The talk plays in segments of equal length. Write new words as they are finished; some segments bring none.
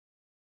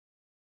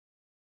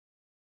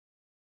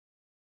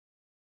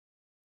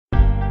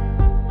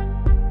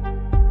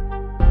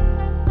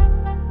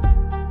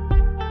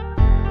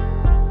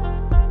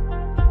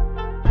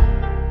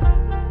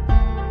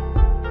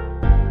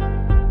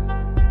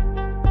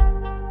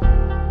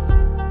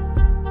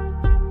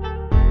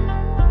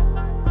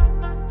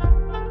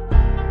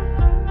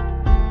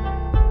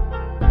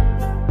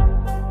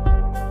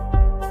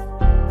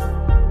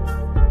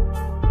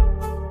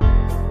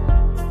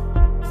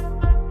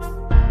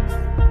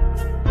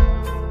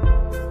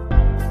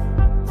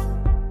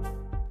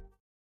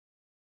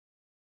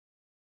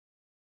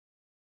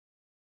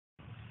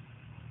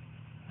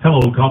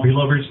Hello, coffee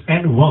lovers,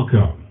 and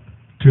welcome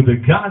to the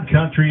God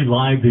Country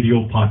Live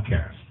Video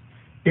Podcast.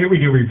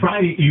 Every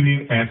Friday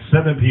evening at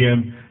 7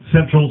 p.m.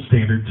 Central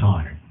Standard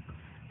Time.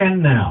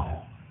 And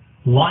now,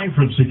 live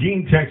from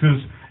Seguin,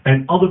 Texas,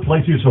 and other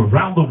places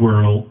around the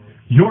world,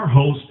 your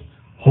host,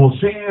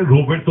 Jose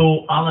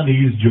Roberto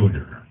Alanis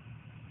Jr.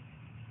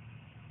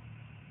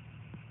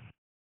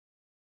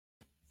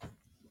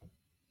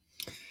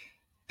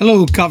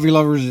 Hello, coffee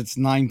lovers. It's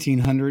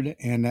 1900,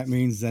 and that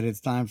means that it's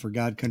time for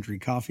God Country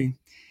Coffee.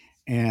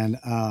 And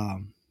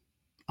I'm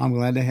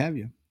glad to have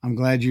you. I'm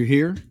glad you're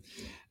here.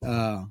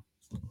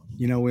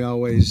 We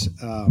always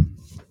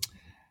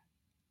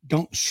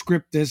don't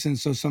script this, and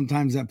so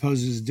sometimes that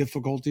poses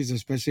difficulties,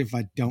 especially if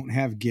I don't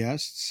have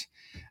guests.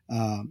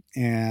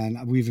 And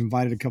we've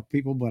invited a couple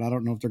people, but I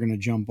don't know if they're going to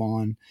jump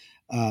on.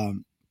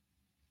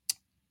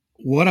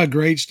 What a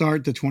great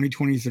start to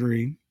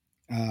 2023.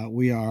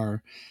 We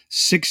are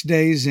 6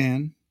 days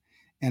in,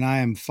 and I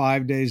am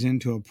 5 days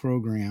into a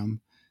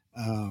program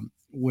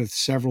with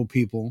several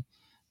people.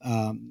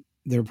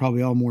 They're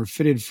probably all more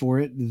fitted for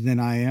it than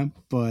I am,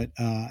 but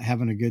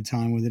having a good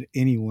time with it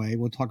anyway.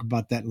 We'll talk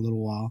about that in a little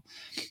while.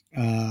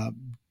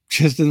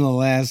 Just in the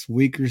last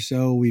week or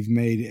so, we've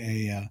made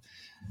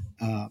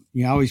I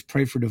always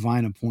pray for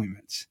divine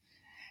appointments.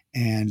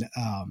 And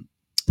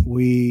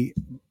we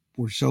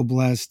were so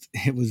blessed.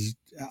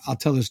 I'll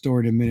tell the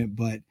story in a minute,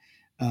 but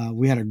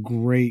we had a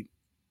great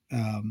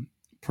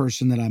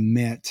person that I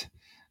met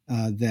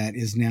that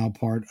is now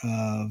part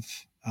of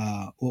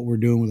what we're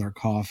doing with our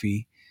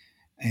coffee.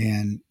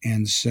 And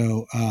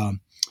so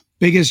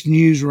biggest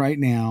news right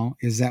now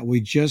is that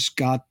we just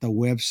got the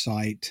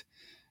website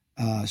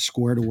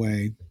squared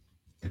away.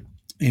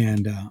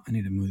 And I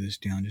need to move this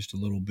down just a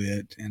little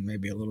bit and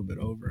maybe a little bit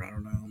over. I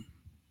don't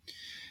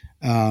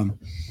know.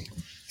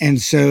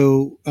 And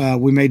so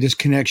we made this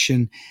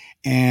connection,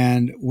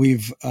 and we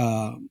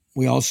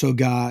also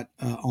got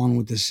on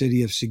with the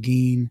city of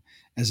Seguin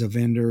as a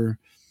vendor.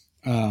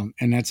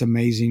 And that's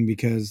amazing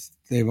because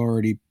they've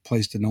already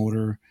placed an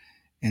order.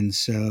 And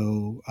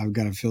so I've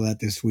got to fill that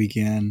this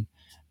weekend.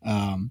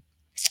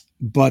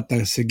 But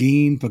the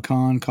Seguin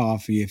Pecan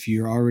Coffee, if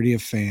you're already a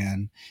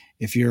fan,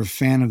 if you're a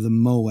fan of the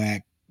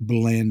Moak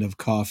blend of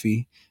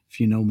coffee,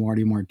 if you know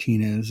Marty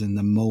Martinez and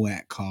the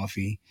Moak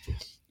coffee,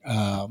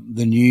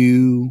 the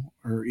new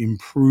or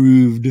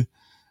improved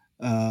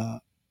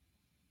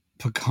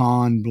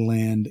pecan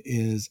blend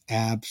is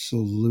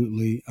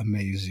absolutely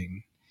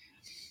amazing.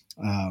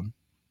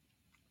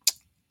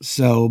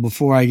 So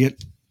before I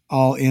get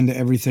all into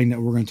everything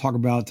that we're going to talk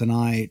about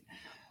tonight,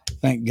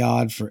 thank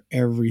God for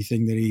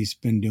everything that he's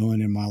been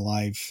doing in my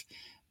life.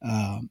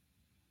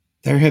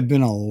 There have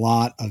been a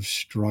lot of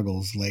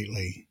struggles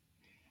lately,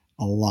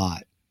 a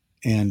lot.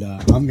 And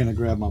I'm going to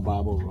grab my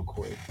Bible real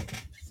quick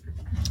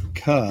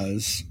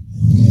because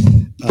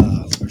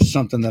there's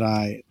something that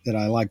I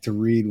like to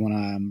read when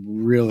I'm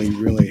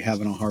really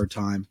having a hard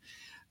time.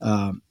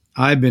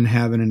 I've been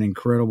having an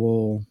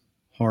incredible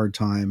hard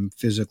time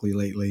physically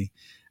lately.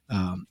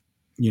 I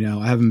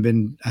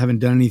haven't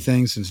done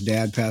anything since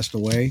Dad passed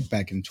away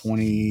back in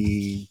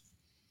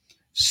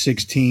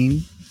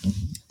 2016.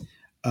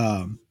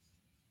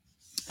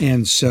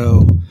 And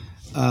so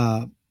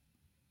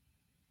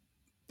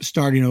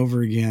starting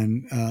over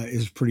again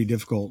is pretty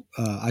difficult.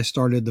 I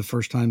started the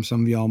first time,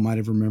 some of y'all might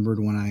have remembered,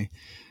 when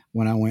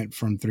I went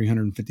from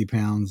 350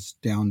 pounds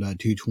down to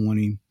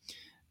 220.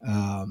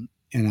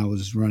 And I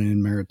was running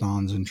in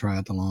marathons and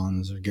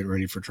triathlons, or getting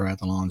ready for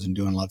triathlons, and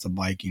doing lots of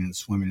biking and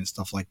swimming and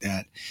stuff like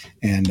that.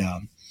 And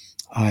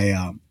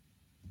I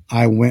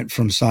went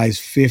from size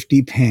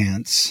 50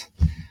 pants.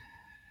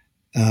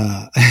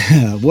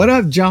 What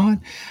up,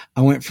 John?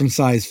 I went from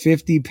size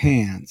 50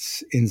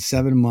 pants in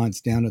 7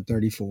 months down to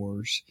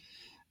 34s,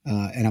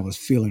 and I was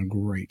feeling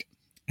great.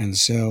 And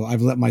so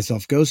I've let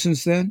myself go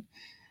since then.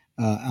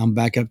 I'm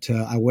back up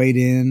to, I weighed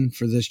in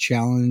for this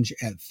challenge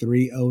at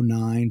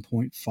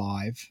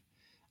 309.5.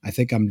 I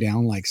think I'm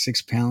down like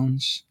 6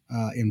 pounds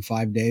in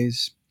 5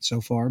 days so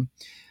far.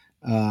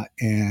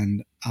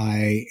 And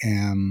I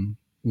am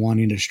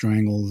wanting to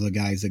strangle the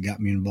guys that got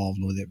me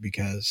involved with it,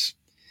 because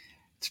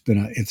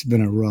it's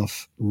been a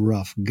rough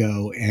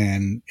go,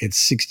 and it's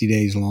 60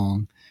 days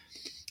long.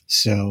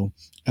 So,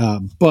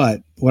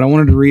 but what I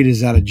wanted to read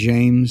is out of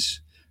James,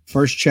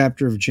 first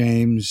chapter of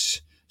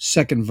James,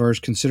 second verse.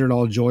 Consider it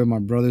all joy, my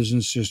brothers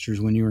and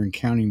sisters, when you are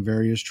encountering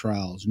various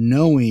trials,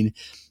 knowing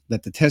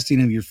that the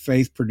testing of your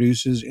faith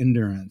produces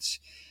endurance,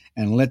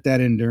 and let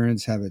that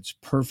endurance have its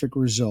perfect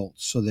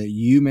results, so that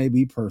you may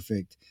be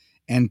perfect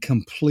and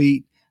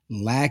complete,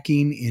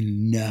 lacking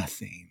in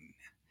nothing.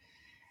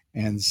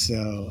 And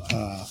so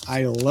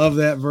I love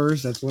that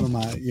verse. That's one of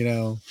my,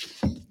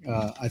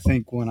 I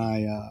think when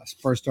I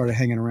first started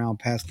hanging around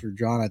Pastor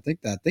John, I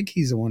think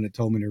he's the one that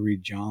told me to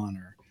read John,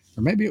 or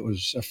maybe it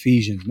was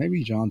Ephesians.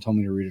 Maybe John told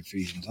me to read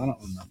Ephesians. I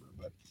don't remember,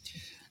 but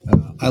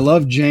I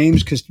love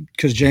James because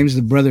James is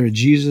the brother of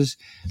Jesus,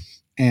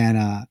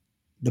 and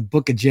the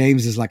book of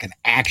James is like an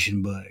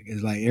action book.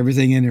 It's like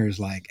everything in there is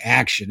like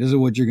action. This is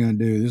what you're going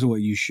to do. This is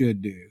what you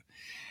should do.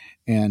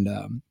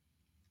 And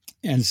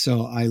And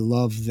so I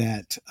love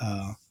that.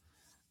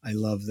 I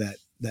love that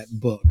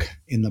book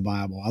in the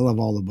Bible. I love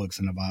all the books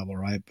in the Bible,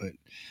 right? But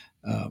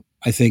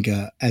I think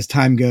as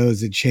time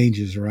goes, it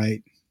changes,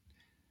 right?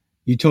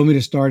 You told me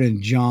to start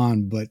in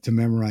John, but to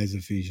memorize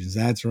Ephesians.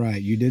 That's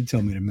right. You did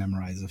tell me to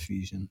memorize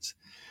Ephesians.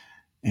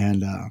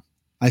 And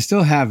I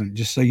still haven't,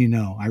 just so you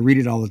know. I read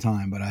it all the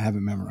time, but I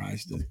haven't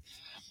memorized it.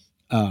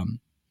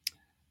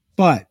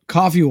 But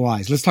coffee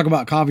wise, let's talk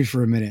about coffee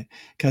for a minute,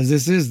 because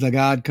this is the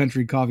God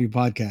Country Coffee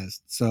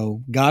Podcast.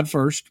 So, God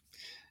first.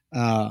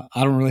 I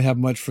don't really have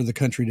much for the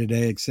country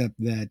today, except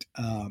that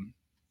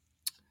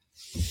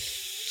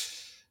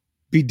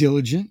be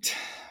diligent,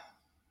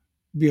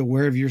 be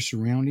aware of your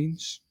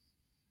surroundings,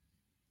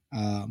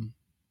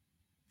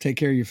 take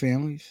care of your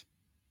families,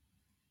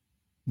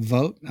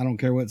 vote. I don't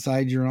care what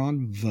side you're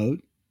on, vote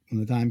when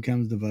the time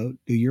comes to vote.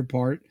 Do your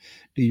part,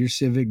 do your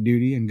civic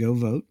duty, and go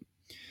vote.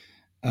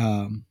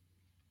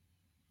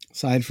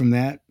 Aside from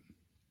that,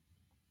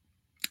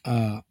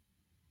 I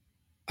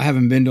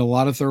haven't been to a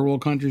lot of third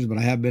world countries, but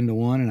I have been to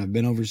one, and I've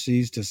been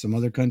overseas to some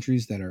other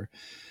countries that are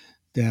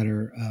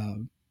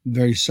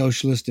very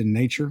socialist in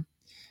nature.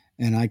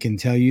 And I can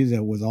tell you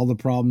that with all the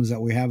problems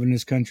that we have in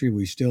this country,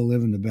 we still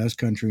live in the best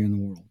country in the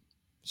world.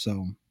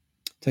 So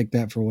take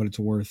that for what it's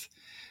worth.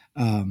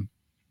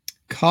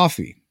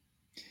 Coffee.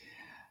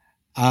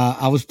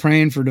 I was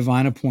praying for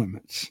divine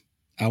appointments.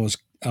 I was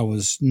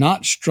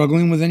not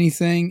struggling with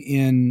anything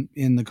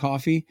in the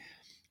coffee,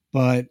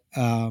 but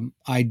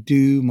I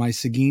do my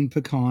Seguin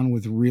pecan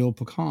with real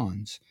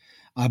pecans.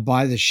 I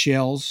buy the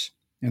shells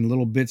and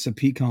little bits of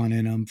pecan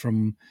in them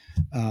from.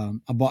 I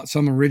bought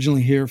some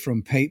originally here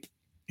from Pape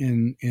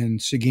in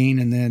Seguin,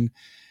 and then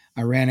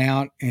I ran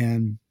out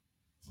and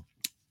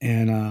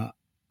I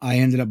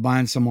ended up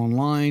buying some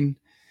online,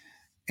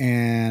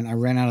 and I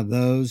ran out of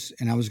those,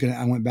 and I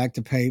went back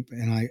to Pape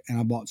and I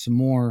bought some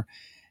more,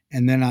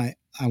 and then I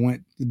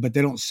went, but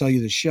they don't sell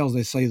you the shells,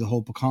 they sell you the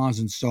whole pecans.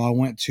 And so I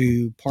went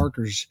to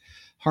Parker's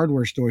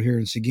hardware store here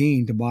in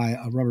Seguin to buy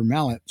a rubber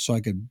mallet so I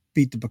could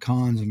beat the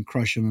pecans and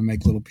crush them and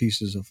make little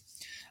pieces of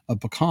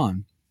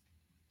pecan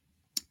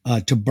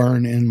to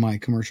burn in my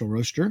commercial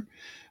roaster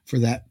for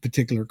that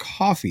particular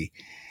coffee.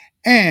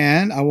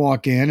 And I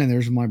walk in, and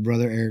there's my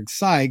brother Eric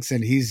Sykes,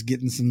 and he's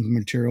getting some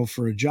material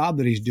for a job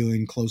that he's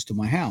doing close to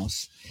my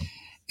house.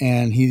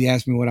 And he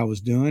asked me what I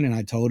was doing, and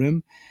I told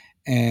him.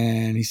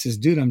 And he says,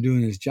 dude, I'm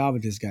doing this job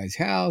at this guy's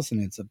house,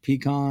 and it's a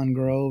pecan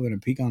grove and a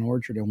pecan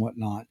orchard and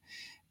whatnot.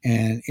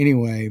 And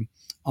anyway,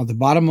 on the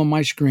bottom of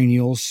my screen,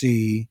 you'll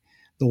see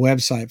the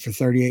website for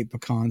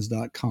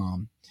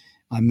 38pecans.com.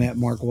 I met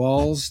Mark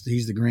Walls.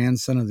 He's the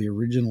grandson of the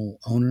original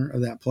owner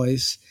of that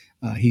place.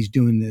 He's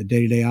doing the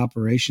day-to-day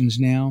operations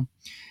now.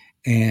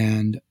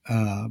 And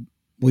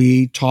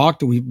we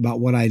talked about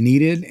what I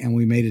needed, and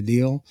we made a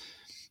deal.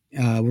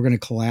 We're going to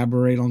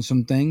collaborate on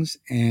some things.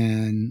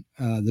 And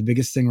the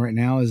biggest thing right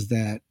now is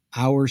that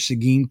our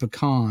Seguin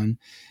pecan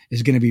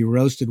is going to be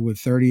roasted with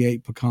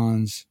 38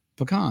 pecans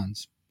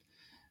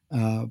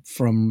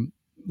from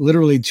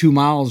literally 2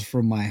 miles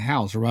from my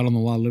house, right on the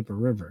Guadalupe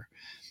River.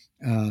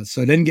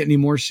 So it doesn't get any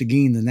more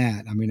Seguin than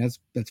that. I mean,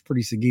 that's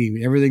pretty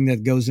Seguin. Everything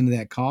that goes into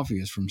that coffee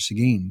is from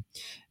Seguin,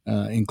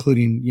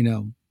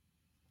 including,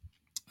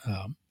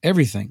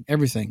 everything.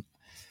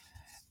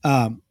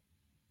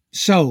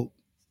 So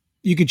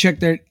you can check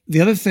there. The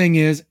other thing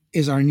is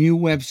our new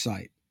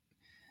website.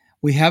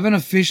 We haven't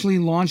officially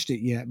launched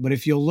it yet, but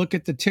if you'll look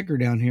at the ticker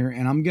down here,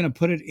 and I'm going to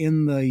put it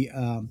in the,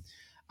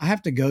 I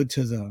have to go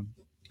to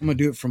I'm going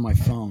to do it from my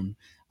phone.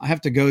 I have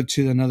to go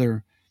to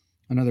another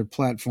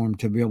platform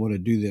to be able to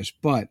do this.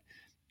 But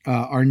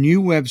our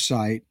new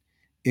website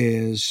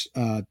is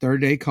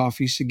Third Day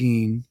Coffee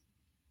Seguin.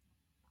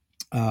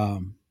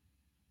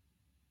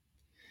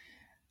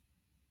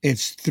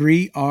 It's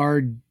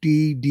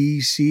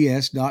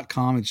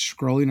 3rddcs.com. It's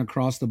scrolling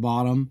across the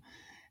bottom.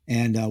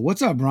 And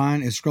what's up,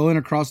 Brian? It's scrolling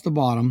across the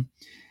bottom.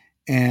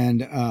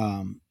 And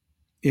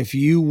if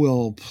you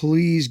will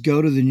please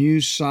go to the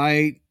new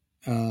site,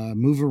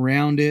 move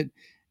around it,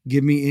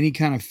 give me any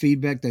kind of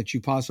feedback that you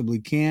possibly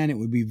can. It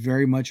would be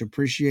very much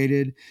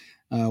appreciated.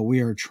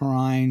 We are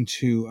trying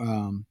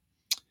to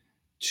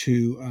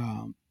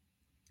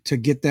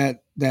get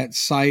that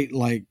site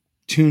like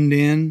tuned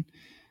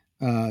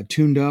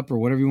up, or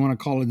whatever you want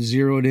to call it,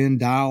 zeroed in,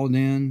 dialed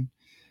in.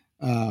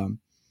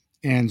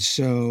 And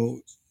so,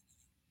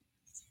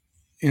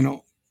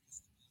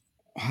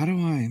 how do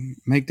I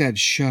make that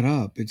shut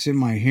up? It's in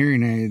my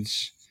hearing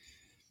aids.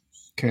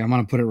 Okay, I'm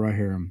going to put it right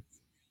here.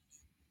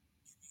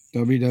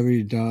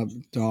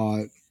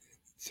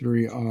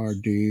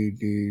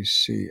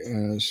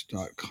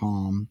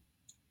 www.3rddcs.com.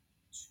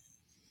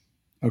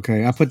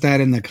 Okay, I put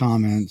that in the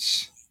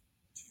comments.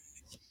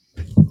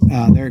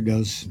 There it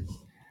goes.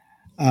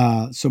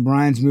 So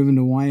Brian's moving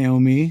to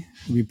Wyoming.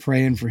 We'll be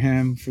praying for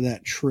him for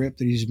that trip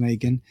that he's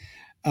making.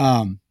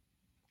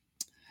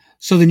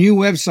 So the new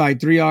website,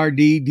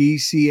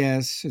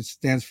 3RDDCS, it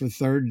stands for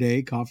Third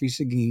Day Coffee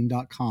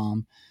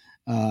Seguin.com.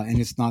 And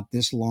it's not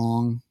this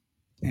long.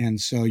 And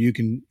so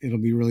it'll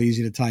be really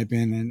easy to type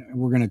in, and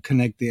we're going to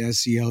connect the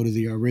SEO to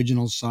the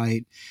original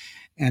site.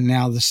 And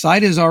now the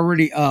site is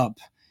already up.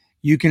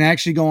 You can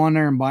actually go on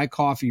there and buy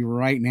coffee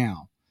right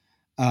now.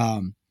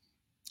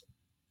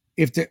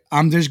 If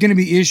there's going to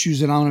be issues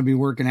that I'm going to be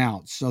working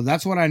out. So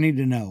that's what I need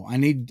to know. I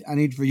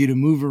need for you to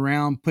move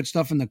around, put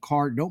stuff in the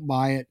cart. Don't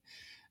buy it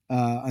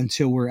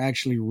until we're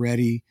actually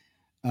ready.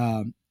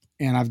 And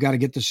I've got to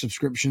get the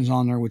subscriptions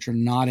on there, which are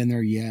not in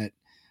there yet.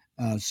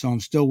 So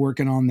I'm still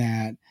working on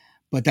that.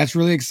 But that's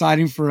really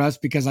exciting for us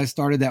because I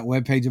started that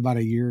webpage about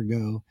a year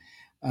ago,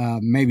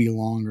 maybe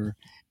longer.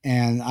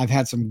 And I've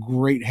had some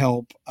great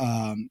help.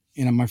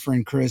 My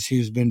friend Chris,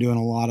 who's been doing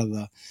a lot of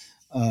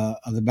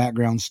the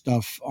background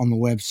stuff on the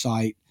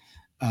website.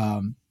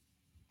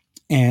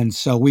 And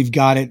so we've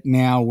got it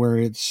now where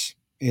it's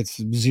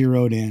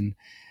zeroed in.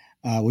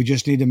 We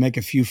just need to make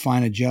a few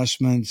fine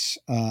adjustments.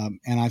 And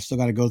I've still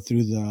got to go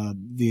through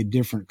the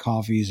different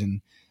coffees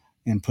and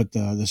put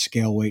the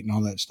scale weight and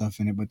all that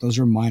stuff in it. But those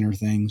are minor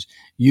things.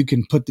 You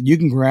can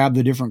grab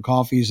the different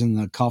coffees and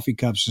the coffee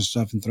cups and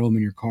stuff and throw them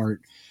in your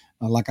cart.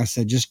 Like I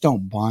said, just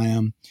don't buy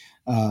them.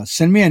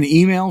 Send me an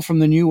email from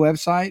the new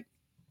website,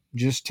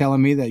 just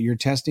telling me that you're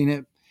testing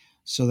it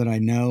so that I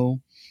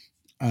know.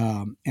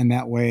 And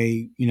that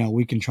way,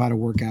 we can try to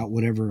work out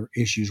whatever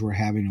issues we're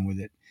having with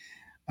it.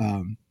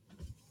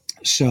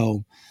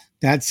 So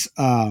that's what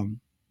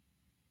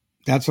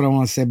I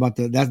want to say about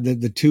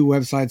the two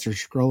websites are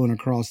scrolling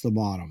across the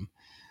bottom.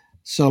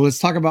 So let's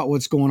talk about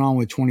what's going on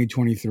with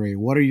 2023.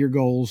 What are your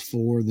goals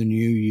for the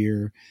new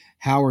year?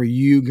 How are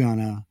you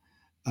gonna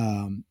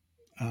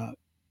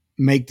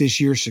make this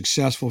year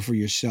successful for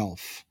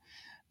yourself?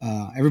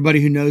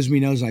 Everybody who knows me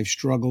knows I've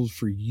struggled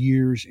for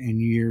years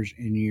and years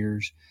and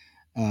years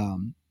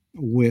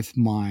with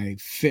my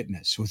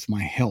fitness, with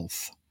my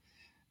health.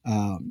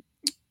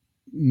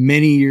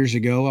 Many years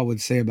ago, I would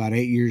say about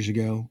 8 years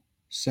ago,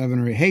 7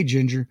 or 8. Hey,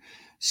 Ginger,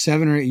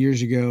 7 or 8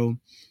 years ago,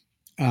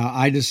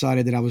 I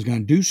decided that I was going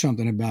to do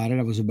something about it.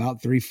 I was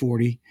about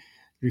 340,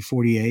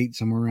 348,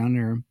 somewhere around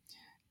there.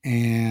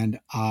 And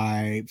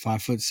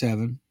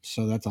 5'7",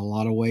 so that's a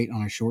lot of weight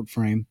on a short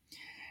frame.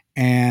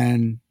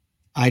 And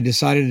I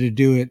decided to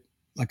do it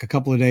like a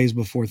couple of days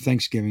before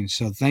Thanksgiving.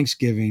 So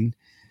Thanksgiving,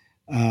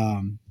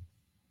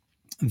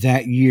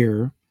 that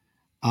year,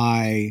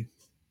 I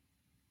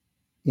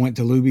went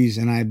to Luby's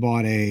and I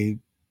bought a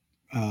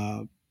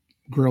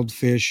grilled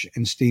fish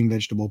and steamed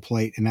vegetable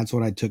plate. And that's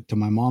what I took to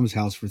my mom's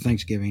house for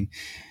Thanksgiving.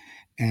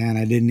 And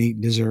I didn't eat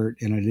dessert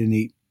and I didn't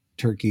eat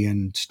turkey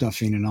and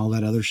stuffing and all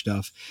that other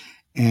stuff.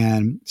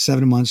 And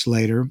 7 months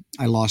later,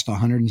 I lost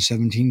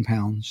 117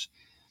 pounds.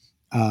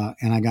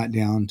 And I got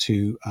down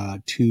to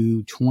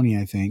 220,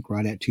 I think,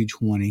 right at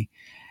 220.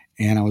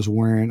 And I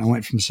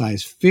went from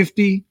size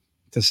 50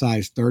 to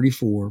size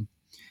 34.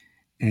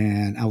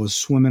 And I was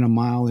swimming a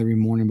mile every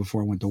morning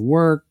before I went to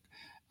work.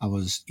 I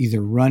was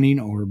either running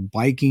or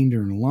biking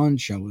during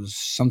lunch.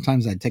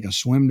 Sometimes I'd take a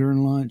swim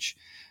during lunch.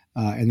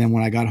 And then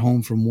when I got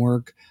home from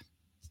work,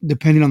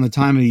 depending on the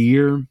time of the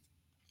year,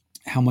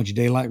 how much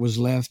daylight was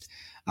left,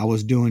 I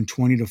was doing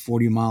 20 to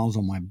 40 miles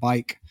on my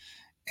bike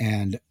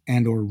and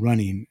or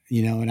running,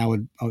 and I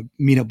would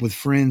meet up with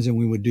friends and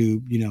we would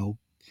do,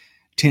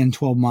 10,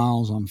 12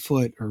 miles on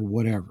foot or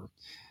whatever.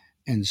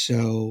 And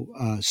so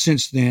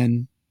since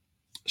then,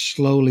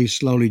 slowly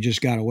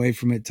just got away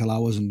from it till I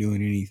wasn't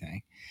doing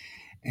anything.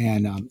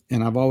 And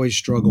I've always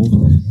struggled,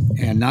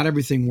 and not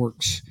everything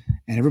works,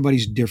 and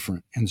everybody's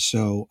different. And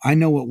so I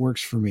know what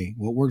works for me.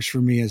 What works for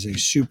me is a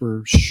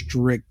super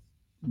strict,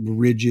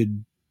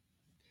 rigid,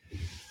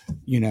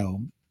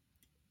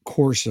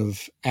 course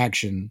of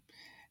action.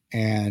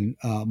 And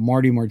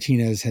Marty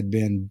Martinez had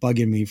been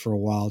bugging me for a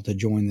while to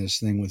join this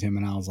thing with him,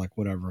 and I was like,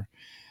 whatever,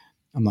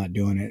 I'm not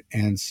doing it.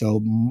 And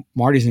so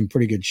Marty's in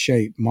pretty good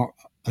shape.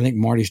 I think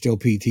Marty still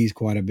PTs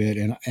quite a bit,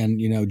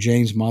 and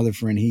James, my other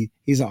friend,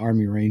 he's an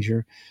Army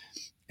Ranger,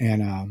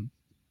 and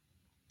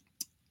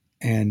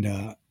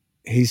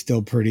he's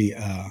still pretty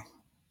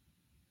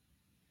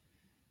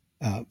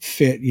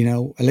fit,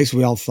 at least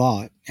we all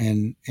thought,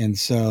 and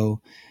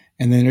so,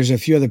 and then there's a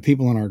few other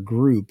people in our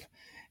group,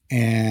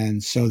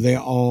 and so they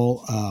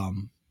all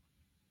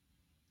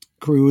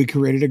we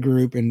created a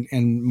group,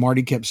 and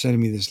Marty kept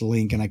sending me this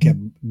link, and I kept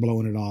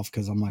blowing it off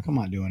because I'm like, I'm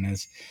not doing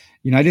this.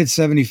 I did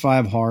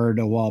 75 hard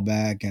a while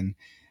back, and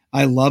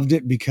I loved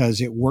it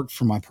because it worked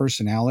for my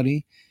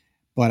personality.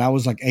 But I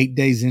was like 8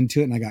 days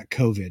into it, and I got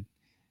COVID,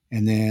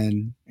 and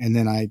then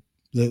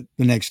the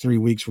next 3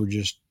 weeks were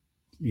just,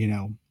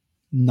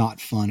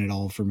 not fun at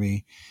all for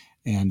me,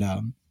 and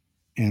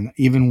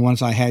even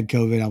once I had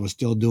COVID, I was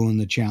still doing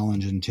the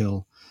challenge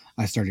until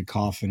I started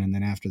coughing, and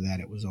then after that,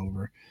 it was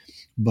over.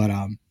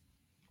 But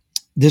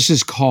this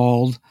is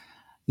called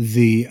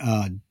the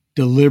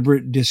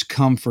Deliberate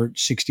Discomfort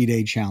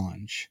 60-Day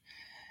Challenge.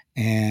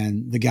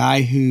 And the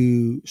guy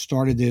who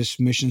started this,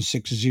 Mission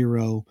 60,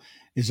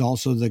 is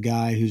also the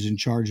guy who's in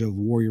charge of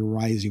Warrior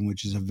Rising,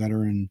 which is a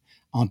veteran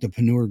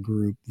entrepreneur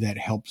group that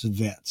helps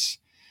vets.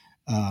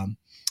 And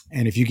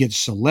if you get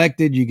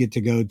selected, you get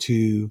to go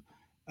to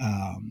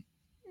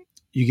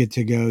you get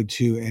to go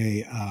to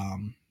a,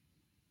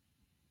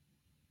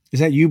 is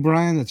that you,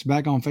 Brian, that's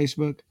back on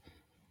Facebook?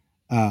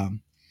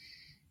 Um,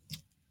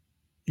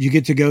 you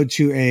get to go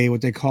to a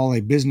what they call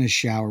a business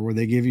shower where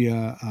they give you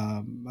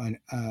an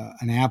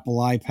Apple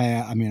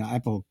iPad, I mean, an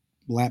Apple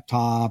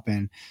laptop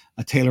and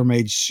a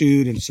tailor-made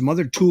suit and some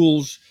other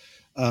tools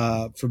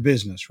for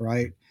business,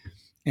 right?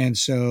 And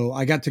so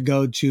I got to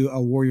go to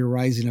a Warrior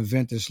Rising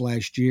event this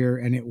last year,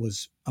 and it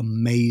was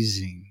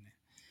amazing,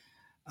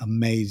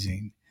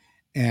 amazing.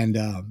 And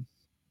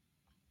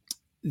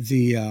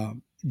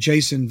the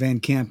Jason Van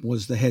Camp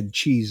was the head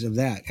cheese of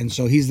that. And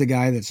so he's the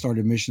guy that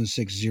started Mission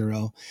 60,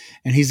 and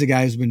he's the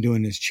guy who's been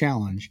doing this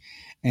challenge.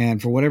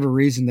 And for whatever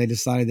reason, they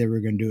decided they were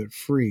going to do it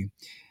free.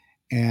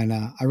 And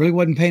I really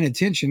wasn't paying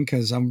attention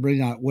because I'm really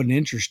wasn't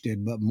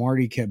interested. But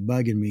Marty kept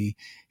bugging me.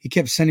 He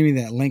kept sending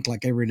me that link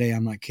like every day.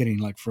 I'm not kidding,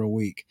 like for a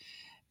week.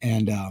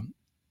 And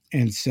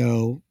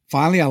so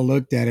finally I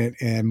looked at it,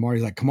 and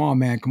Marty's like, come on,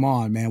 man.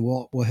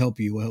 We'll help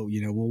you.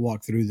 We'll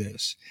walk through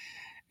this.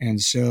 And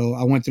so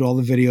I went through all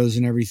the videos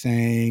and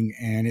everything,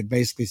 and it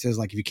basically says,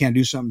 like, if you can't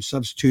do something,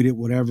 substitute it,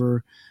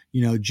 whatever,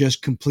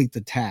 just complete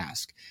the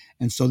task.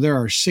 And so there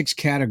are 6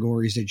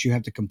 categories that you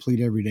have to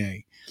complete every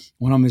day.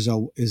 One of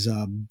them is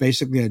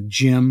basically a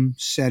gym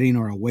setting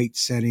or a weight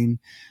setting.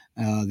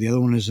 The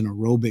other one is an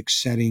aerobic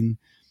setting.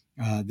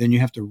 Then you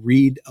have to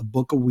read a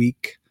book a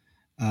week.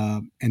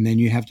 And then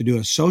you have to do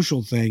a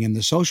social thing. And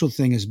the social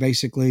thing is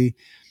basically,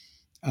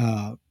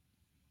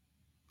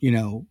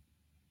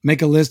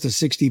 make a list of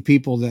 60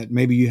 people that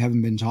maybe you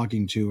haven't been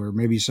talking to, or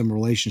maybe some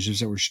relationships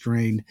that were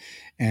strained,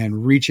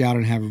 and reach out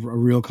and have a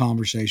real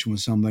conversation with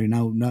somebody.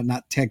 No,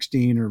 not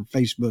texting or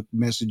Facebook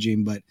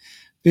messaging, but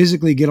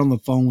physically get on the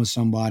phone with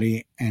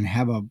somebody and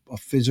have a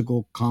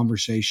physical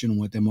conversation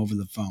with them over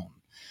the phone.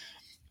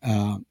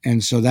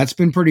 And so that's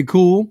been pretty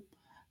cool.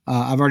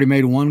 I've already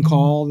made one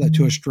call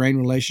to a strained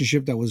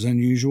relationship that was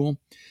unusual,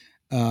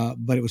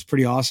 but it was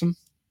pretty awesome.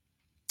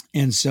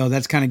 And so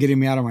that's kind of getting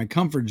me out of my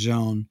comfort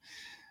zone.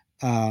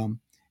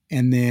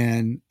 And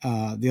then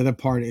the other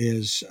part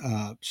is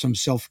some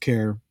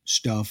self-care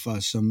stuff,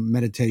 some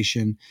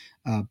meditation,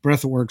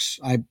 breathworks.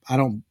 I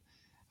don't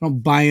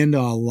buy into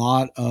a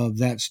lot of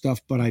that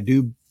stuff, but I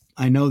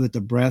know that the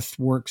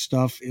breathwork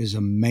stuff is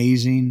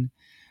amazing.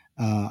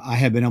 I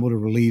have been able to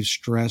relieve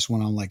stress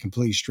when I'm like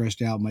completely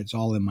stressed out. It's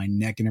all in my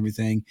neck and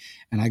everything.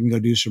 And I can go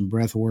do some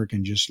breath work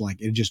and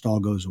it just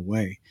all goes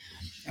away.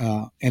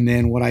 And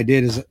then what I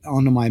did is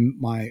onto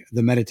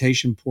the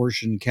meditation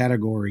portion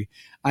category,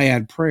 I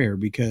add prayer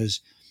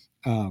because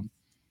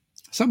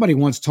somebody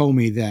once told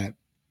me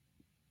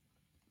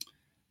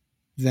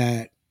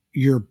that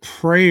your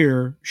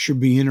prayer should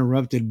be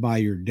interrupted by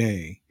your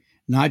day,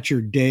 not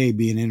your day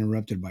being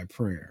interrupted by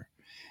prayer.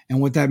 And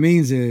what that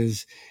means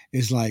is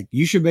like,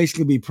 you should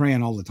basically be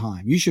praying all the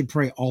time. You should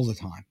pray all the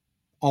time.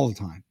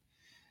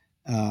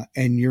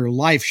 And your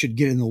life should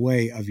get in the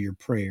way of your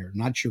prayer,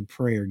 not your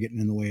prayer getting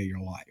in the way of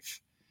your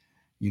life.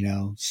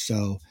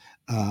 So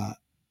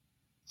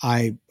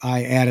I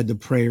added the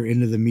prayer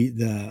into the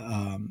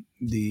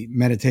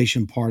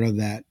meditation part of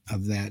that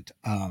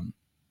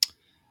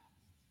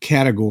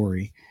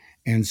category.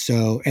 And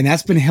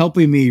that's been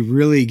helping me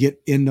really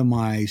get into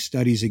my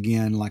studies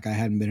again, like I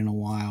hadn't been in a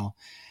while.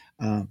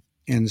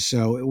 And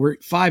so we're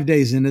 5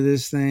 days into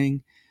this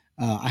thing.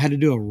 I had to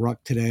do a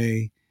ruck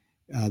today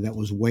that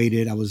was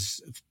weighted. I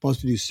was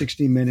supposed to do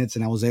 60 minutes,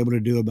 and I was able to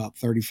do about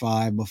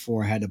 35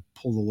 before I had to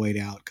pull the weight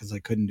out because I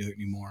couldn't do it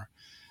anymore.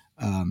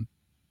 And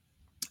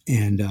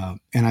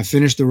I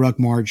finished the ruck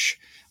march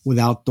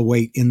without the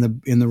weight in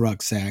the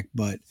rucksack.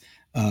 But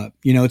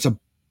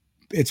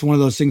it's one of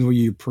those things where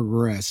you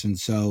progress. And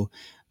so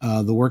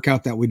the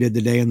workout that we did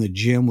today in the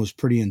gym was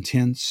pretty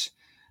intense.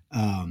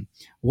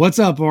 What's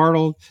up,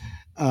 Arnold?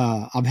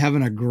 I'm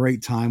having a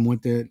great time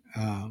with it.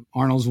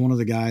 Arnold's one of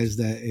the guys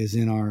that is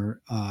in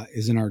our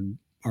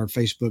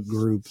Facebook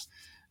group.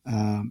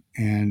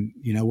 And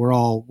we're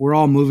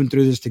all moving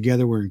through this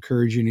together. We're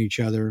encouraging each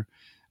other.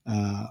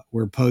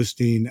 We're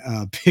posting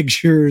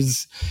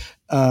pictures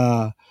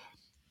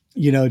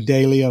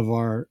daily of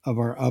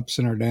our ups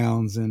and our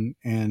downs, and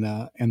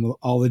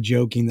all the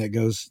joking that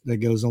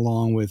goes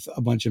along with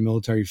a bunch of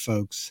military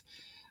folks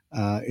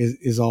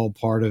is all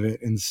part of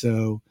it. And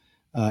so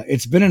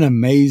it's been an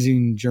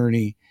amazing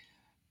journey.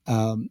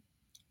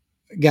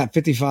 Got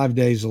 55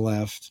 days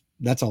left.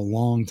 That's a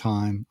long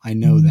time. I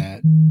know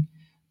that.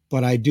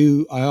 But I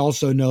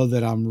also know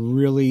that I'm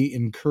really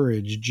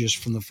encouraged just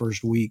from the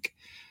first week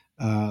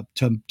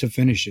to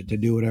finish it, to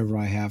do whatever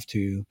I have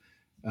to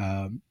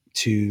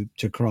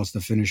cross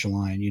the finish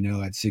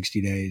line, at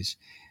 60 days.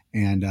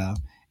 And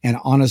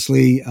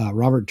honestly,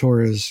 Robert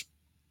Torres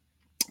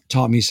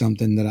taught me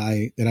something that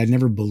I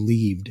never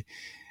believed.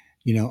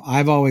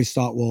 I've always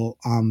thought, well,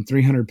 I'm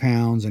 300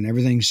 pounds and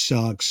everything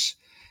sucks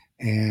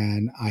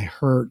and I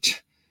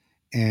hurt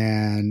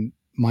and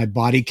my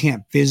body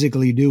can't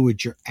physically do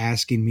what you're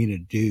asking me to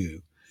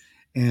do.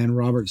 And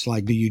Robert's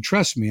like, do you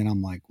trust me? And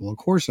I'm like, well, of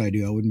course I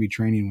do. I wouldn't be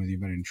training with you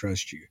if I didn't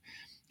trust you.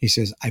 He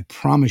says, I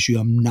promise you,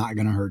 I'm not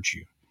going to hurt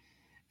you.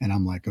 And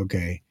I'm like,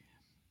 okay.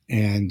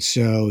 And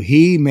so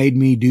he made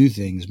me do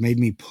things, made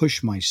me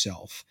push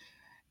myself.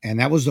 And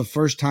that was the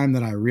first time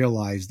that I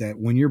realized that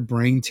when your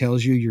brain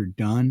tells you you're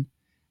done,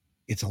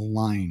 it's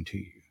lying to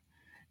you.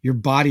 Your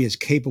body is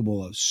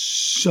capable of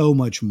so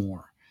much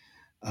more.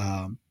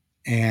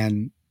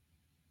 And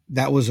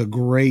that was a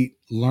great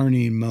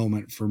learning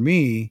moment for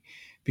me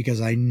because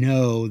I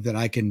know that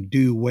I can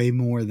do way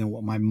more than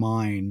what my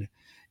mind,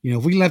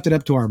 if we left it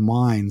up to our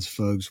minds,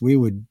 folks, we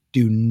would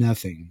do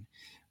nothing.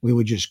 We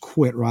would just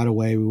quit right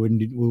away. We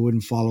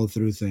wouldn't follow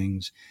through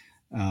things.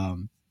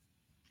 Um,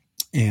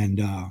 and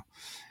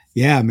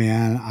Yeah,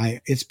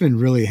 man, it's been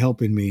really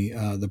helping me,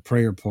 the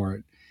prayer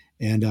part.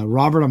 And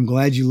Robert, I'm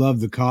glad you love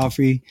the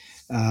coffee.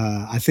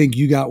 I think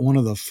you got one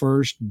of the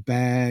first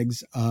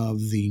bags of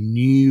the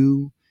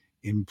new,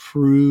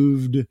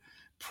 improved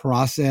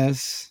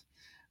process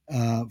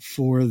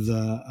for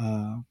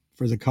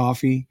the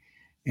coffee.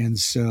 And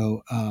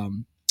so,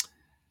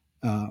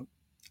 uh,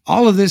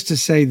 all of this to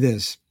say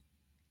this: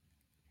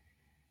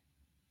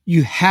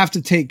 you have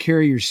to take care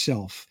of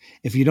yourself.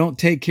 If you don't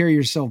take care of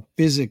yourself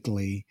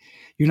physically,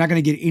 you're not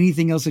going to get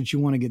anything else that you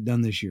want to get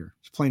done this year.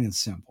 It's plain and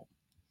simple.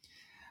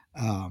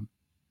 Um,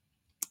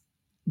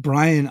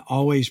 Brian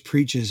always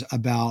preaches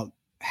about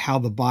how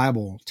the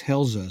Bible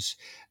tells us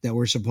that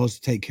we're supposed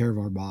to take care of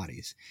our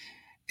bodies,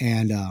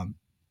 and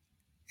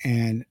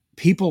and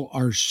people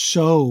are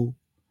so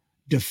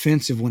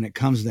defensive when it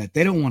comes to that.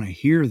 They don't want to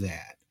hear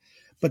that.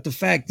 But the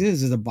fact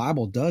is the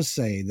Bible does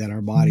say that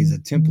our body is a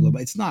temple of,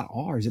 it's not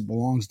ours, it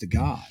belongs to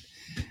God.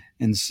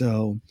 And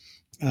so,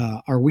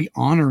 are we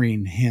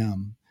honoring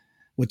him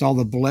with all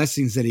the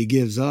blessings that he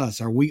gives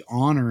us? Are we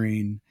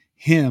honoring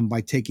him by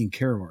taking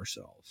care of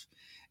ourselves?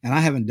 And I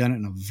haven't done it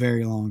in a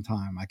very long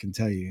time, I can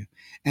tell you.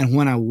 And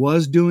when I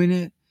was doing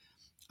it,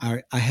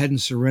 I hadn't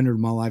surrendered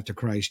my life to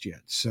Christ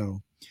yet.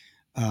 So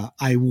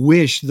I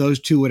wish those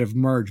two would have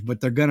merged, but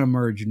they're going to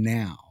merge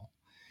now.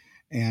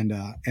 And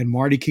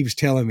Marty keeps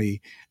telling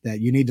me that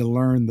you need to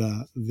learn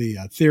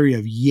the theory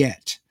of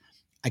yet.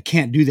 I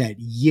can't do that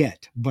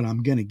yet, but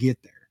I'm going to get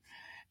there.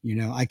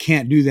 I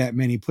can't do that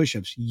many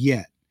push-ups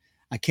yet.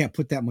 I can't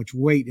put that much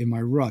weight in my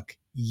ruck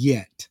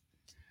yet.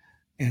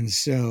 And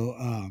so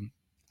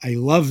I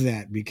love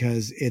that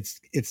because it's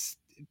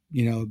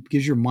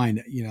gives your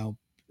mind,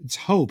 it's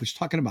hope. It's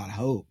talking about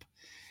hope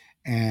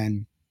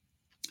and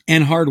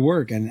hard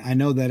work. And I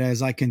know that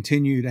as I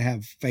continue to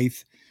have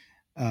faith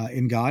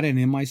in God and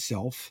in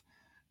myself,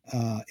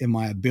 in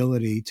my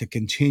ability to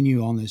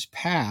continue on this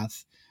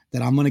path,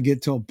 that I'm going to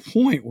get to a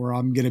point where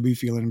I'm going to be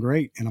feeling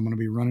great and I'm going to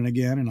be running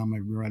again and I'm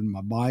going to be riding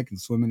my bike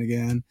and swimming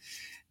again.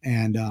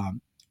 And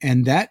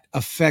that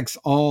affects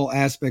all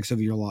aspects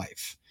of your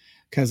life.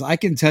 Because I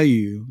can tell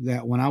you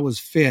that when I was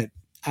fit,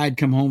 I'd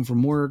come home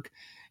from work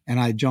and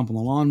I'd jump on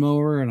the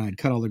lawnmower and I'd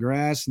cut all the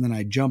grass and then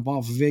I'd jump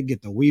off of it,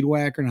 get the weed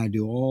whacker, and I'd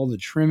do all the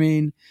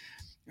trimming.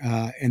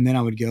 And then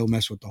I would go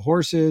mess with the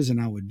horses and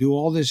I would do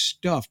all this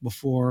stuff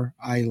before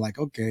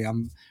okay,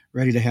 I'm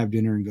ready to have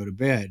dinner and go to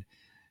bed.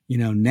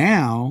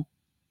 Now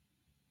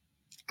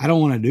I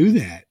don't want to do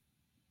that.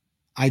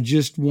 I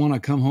just want to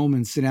come home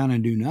and sit down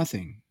and do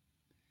nothing.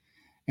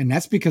 And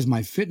that's because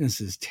my fitness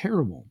is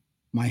terrible.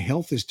 My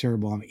health is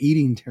terrible. I'm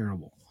eating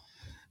terrible.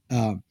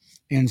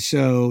 And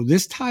so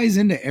this ties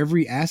into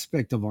every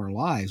aspect of our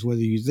lives, whether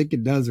you think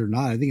it does or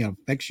not. I think it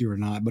affects you or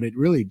not, but it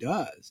really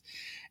does.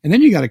 And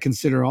then you got to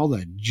consider all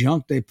the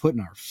junk they put in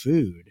our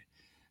food.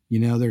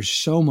 There's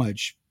so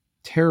much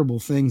terrible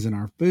things in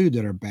our food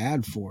that are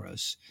bad for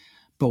us.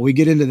 But we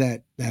get into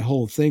that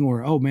whole thing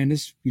where, oh man,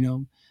 this,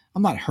 I'm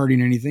not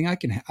hurting anything. I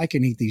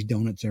can eat these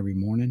donuts every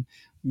morning.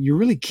 You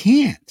really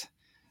can't,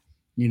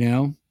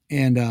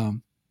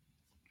 and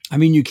I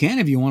mean, you can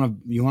if you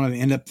want to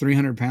end up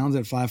 300 pounds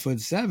at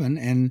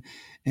 5'7"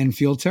 and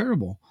feel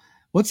terrible.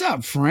 What's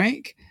up,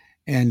 Frank?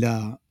 And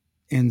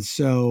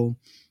so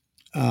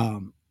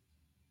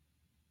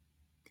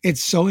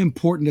it's so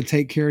important to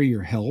take care of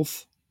your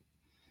health.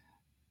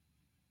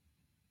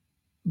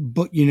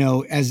 But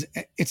as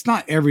it's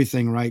not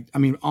everything, right? I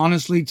mean,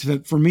 honestly,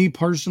 for me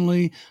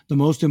personally, the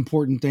most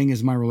important thing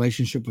is my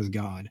relationship with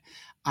God.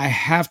 I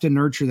have to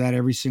nurture that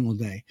every single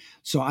day.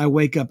 So I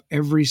wake up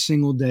every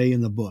single day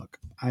in the book.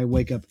 I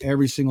wake up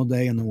every single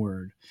day in the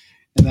Word.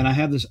 And then I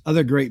have this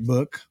other great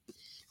book,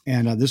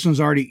 and this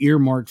one's already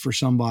earmarked for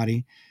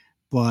somebody.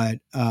 But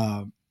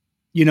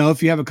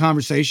if you have a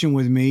conversation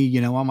with me,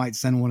 I might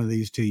send one of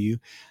these to you.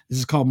 This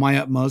is called My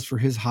Utmost for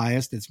His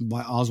Highest. It's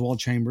by Oswald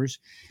Chambers.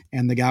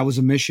 And the guy was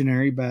a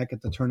missionary back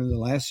at the turn of the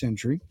last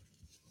century.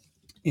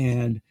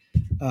 And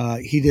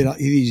he did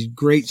these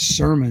great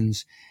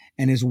sermons.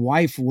 And his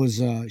wife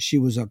was, she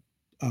was a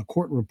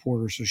court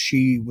reporter. So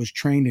she was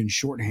trained in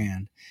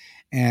shorthand.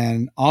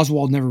 And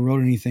Oswald never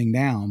wrote anything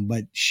down,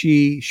 but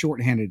she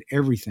shorthanded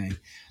everything.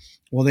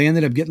 Well, they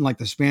ended up getting like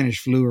the Spanish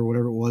flu or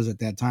whatever it was at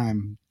that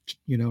time,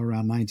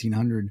 around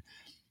 1900. It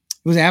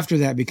was after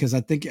that because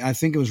I think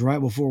it was right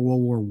before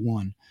World War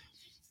I.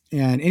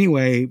 And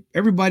anyway,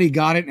 everybody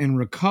got it and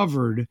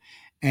recovered,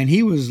 and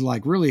he was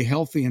like really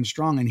healthy and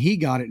strong, and he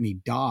got it and he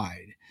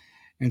died.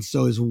 And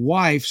so his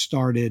wife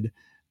started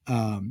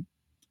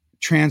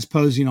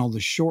transposing all the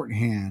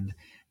shorthand,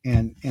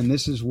 and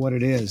this is what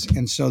it is.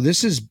 And so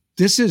this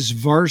is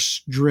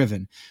verse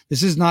driven.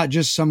 This is not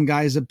just some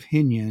guy's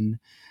opinion.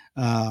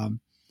 And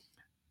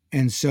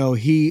so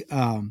he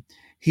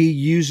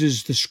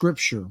uses the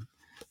scripture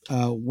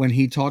when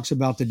he talks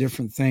about the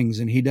different things,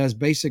 and he does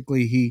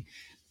basically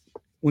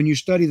when you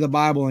study the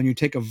Bible and you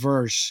take a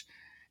verse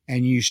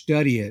and you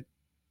study it,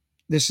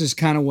 this is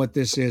kind of what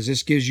this is.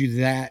 This gives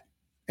you that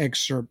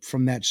excerpt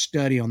from that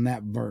study on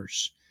that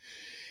verse.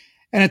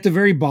 And at the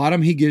very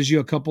bottom, he gives you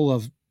a couple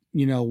of,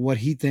 what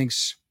he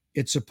thinks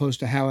it's supposed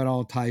to, how it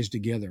all ties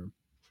together.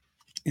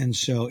 And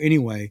so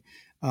anyway,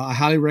 I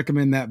highly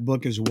recommend that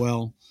book as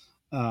well.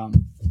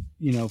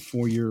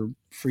 For your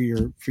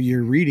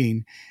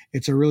reading,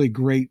 it's a really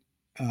great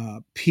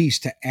piece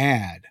to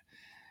add.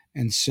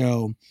 And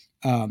so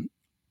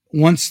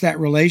once that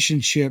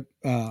relationship,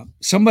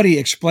 somebody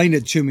explained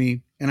it to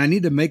me, and I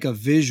need to make a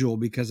visual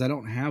because I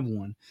don't have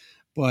one,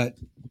 but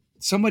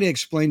somebody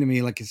explained to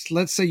me, like,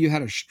 let's say you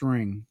had a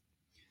string.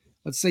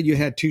 Let's say you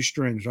had two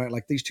strings, right?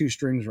 Like these two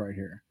strings right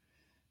here.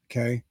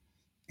 Okay.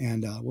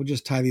 And we'll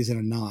just tie these in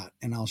a knot,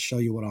 and I'll show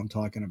you what I'm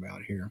talking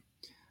about here.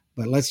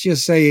 But let's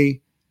just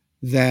say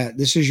that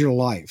this is your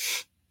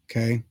life.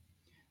 Okay.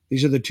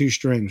 These are the two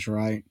strings,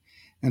 right?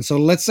 And so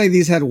let's say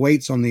these had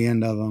weights on the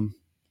end of them,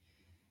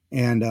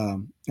 and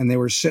they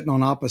were sitting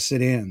on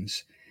opposite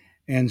ends.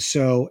 And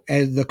so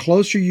as the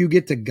closer you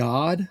get to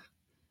God,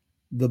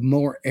 the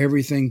more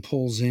everything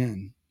pulls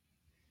in.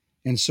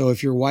 And so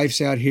if your wife's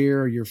out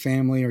here, or your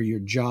family, or your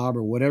job,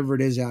 or whatever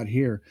it is out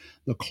here,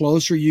 the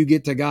closer you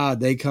get to God,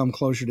 they come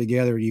closer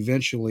together, and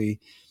eventually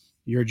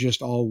you're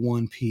just all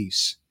one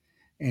piece.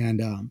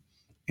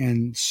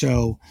 And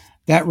so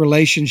that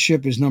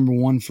relationship is number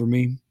one for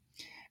me.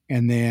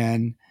 And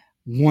then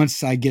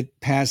once I get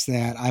past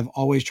that, I've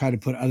always tried to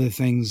put other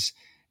things,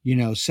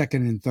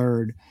 second and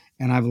third.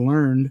 And I've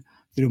learned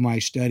through my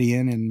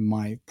studying and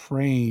my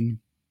praying,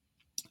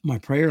 my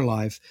prayer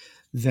life,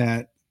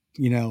 that,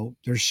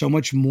 there's so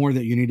much more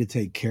that you need to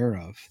take care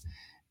of.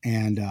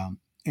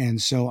 And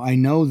so I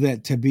know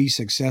that to be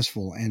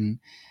successful and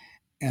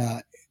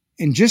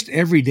in just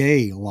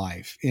everyday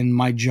life, in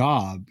my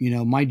job,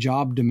 my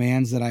job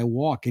demands that I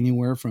walk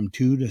anywhere from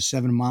 2 to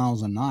 7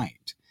 miles a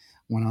night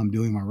when I'm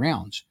doing my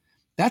rounds.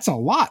 That's a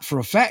lot for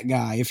a fat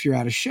guy if you're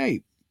out of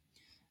shape.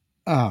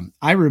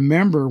 I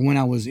remember when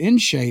I was in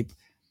shape,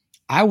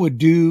 I would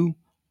do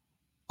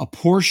a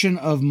portion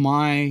of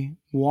my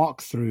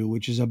walkthrough,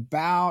 which is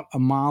about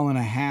 1.5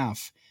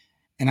 miles,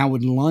 and I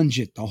would lunge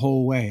it the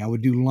whole way. I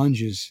would do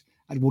lunges.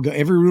 I would go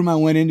every room I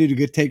went into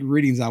to take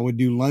readings. I would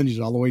do lunges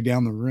all the way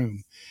down the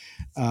room.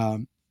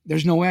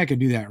 There's no way I could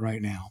do that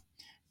right now.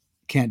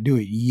 Can't do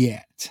it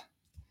yet,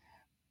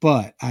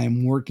 but I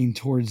am working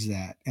towards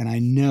that. And I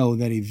know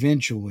that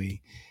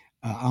eventually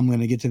I'm going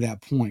to get to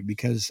that point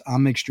because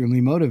I'm extremely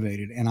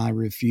motivated, and I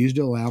refuse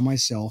to allow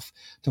myself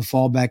to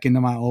fall back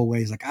into my old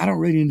ways. Like, I don't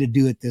really need to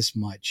do it this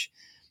much.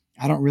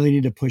 I don't really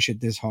need to push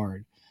it this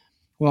hard.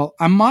 Well,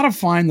 I'm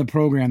modifying the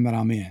program that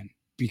I'm in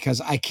because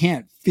I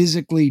can't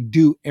physically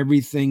do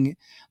everything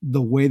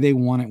the way they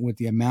want it with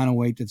the amount of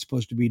weight that's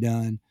supposed to be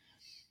done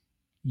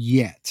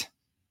yet.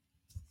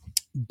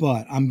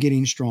 But I'm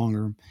getting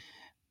stronger.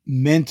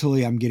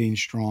 Mentally, I'm getting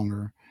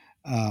stronger.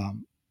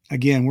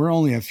 Again, we're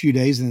only a few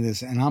days into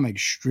this, and I'm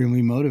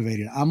extremely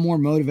motivated. I'm more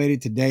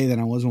motivated today than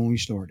I was when we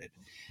started.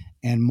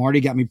 And Marty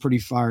got me pretty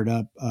fired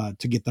up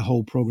to get the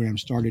whole program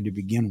started to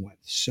begin with.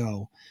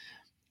 So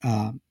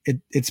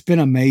it's been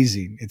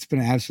amazing. It's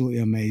been absolutely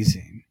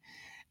amazing.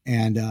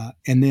 And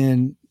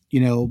then,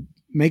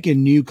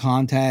 making new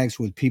contacts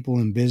with people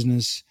in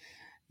business,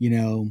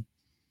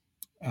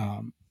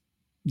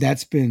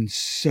 that's been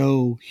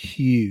so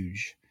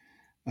huge.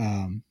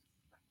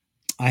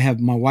 I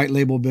have my white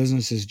label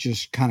business has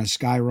just kind of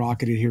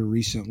skyrocketed here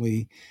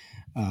recently.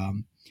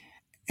 And,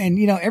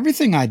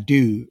 everything I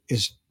do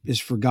is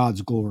for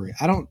God's glory.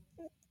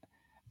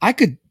 I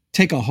could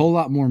take a whole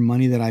lot more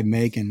money that I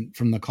make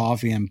from the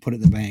coffee and put it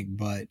in the bank.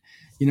 But,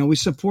 we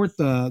support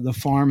the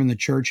farm and the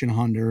church in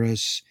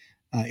Honduras,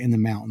 in the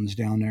mountains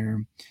down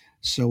there.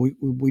 So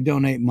we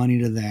donate money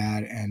to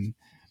that, and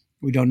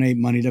we donate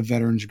money to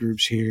veterans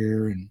groups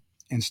here and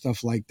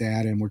stuff like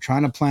that. And we're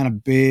trying to plan a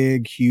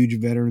big, huge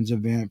veterans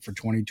event for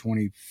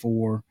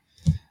 2024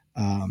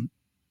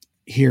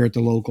 here at the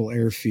local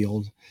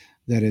airfield.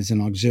 That is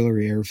an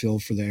auxiliary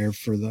airfield for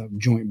the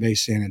Joint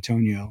Base San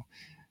Antonio.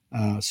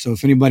 So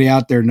if anybody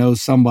out there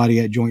knows somebody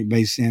at Joint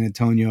Base San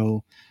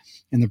Antonio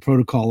in the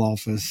protocol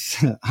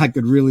office, I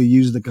could really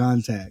use the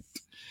contact.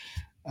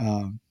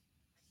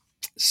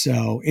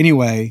 So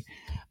anyway,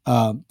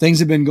 things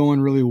have been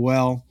going really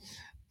well.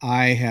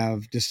 I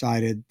have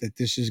decided that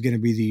this is going to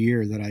be the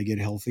year that I get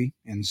healthy.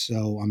 And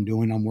so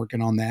I'm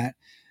working on that.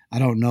 I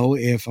don't know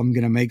if I'm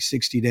going to make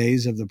 60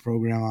 days of the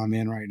program I'm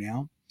in right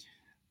now,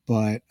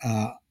 but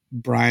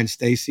Brian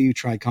Stacy,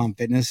 Tricom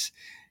Fitness,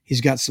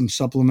 he's got some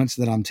supplements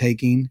that I'm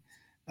taking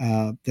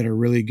that are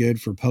really good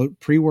for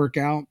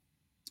pre-workout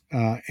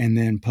and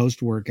then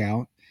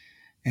post-workout.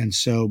 And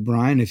so,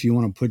 Brian, if you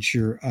want to put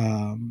your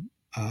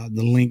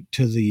the link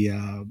to the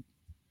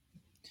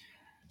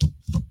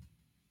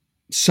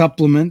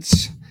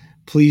supplements,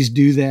 please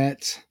do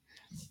that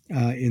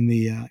in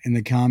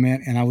the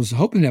comment. And I was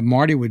hoping that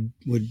Marty would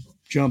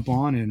jump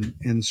on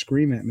and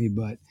scream at me,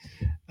 but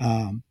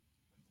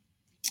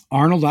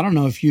Arnold, I don't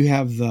know if you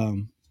have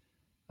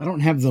I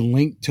don't have the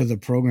link to the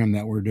program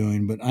that we're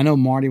doing, but I know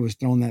Marty was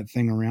throwing that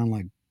thing around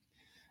like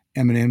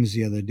M&Ms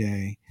the other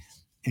day,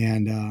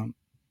 and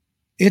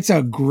it's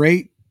a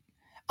great.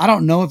 I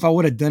don't know if I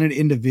would have done it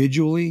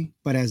individually,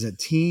 but as a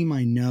team,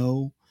 I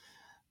know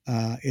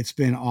it's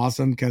been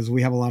awesome because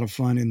we have a lot of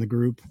fun in the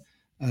group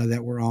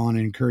that we're on,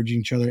 and encouraging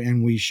each other,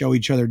 and we show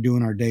each other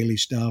doing our daily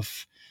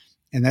stuff,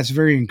 and that's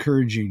very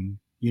encouraging,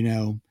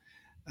 and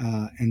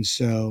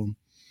so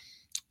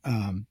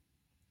um,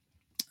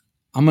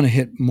 I'm going to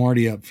hit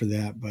Marty up for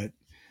that, but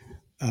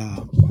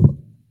uh,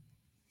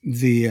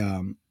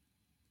 the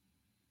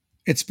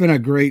it's been a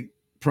great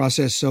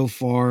process so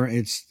far.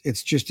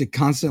 It's just a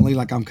constantly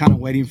like I'm kind of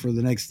waiting for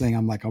the next thing.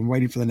 I'm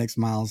waiting for the next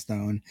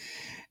milestone,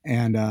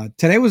 and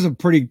today was a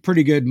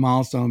pretty good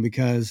milestone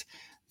because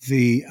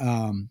the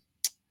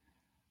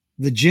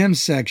the gym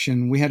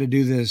section, we had to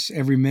do this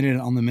every minute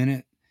on the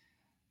minute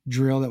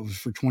drill that was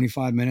for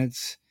 25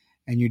 minutes,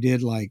 and you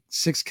did like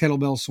 6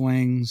 kettlebell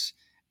swings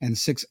and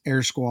 6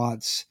 air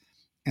squats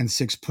and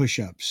 6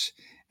 push-ups,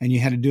 and you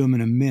had to do them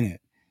in a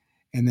minute,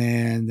 and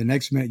then the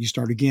next minute you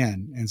start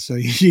again, and so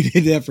you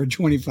did that for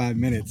 25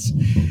 minutes.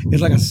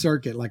 It's like a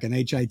circuit, like an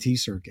HIT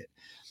circuit,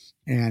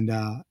 and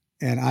I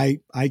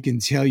can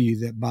tell you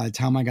that by the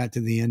time I got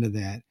to the end of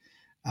that,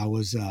 I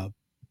was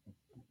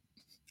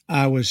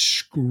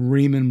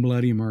screaming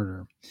bloody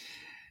murder.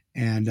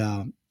 And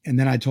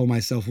then I told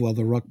myself, well,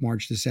 the Ruck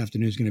March this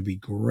afternoon is going to be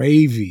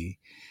gravy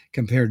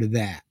compared to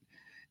that.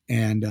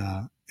 And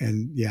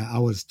yeah, I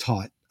was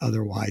taught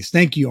otherwise.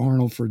 Thank you,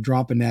 Arnold, for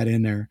dropping that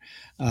in there.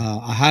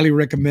 I highly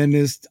recommend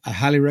this. I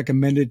highly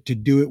recommend it to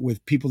do it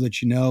with people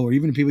that you know, or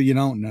even people you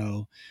don't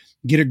know.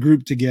 Get a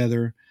group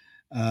together,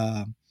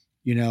 of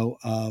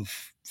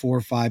 4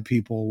 or 5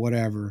 people,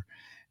 whatever,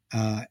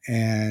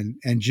 and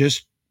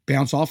just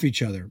bounce off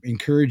each other,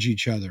 encourage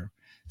each other.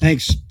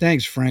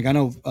 Thanks, Frank. I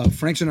know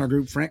Frank's in our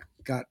group. Frank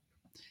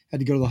had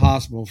to go to the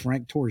hospital.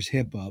 Frank tore his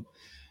hip up,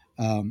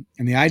 and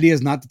the idea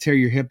is not to tear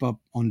your hip up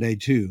on day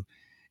 2.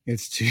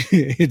 It's to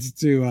it's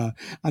to.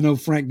 I know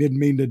Frank didn't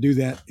mean to do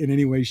that in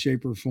any way,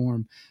 shape, or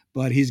form,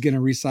 but he's going to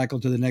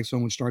recycle to the next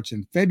one, which starts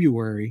in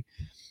February.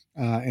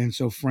 And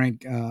so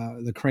Frank,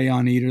 the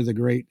crayon eater, the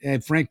great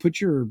Frank, put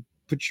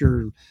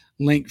your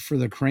link for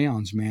the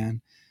crayons,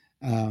 man.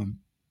 Um,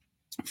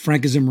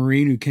 Frank is a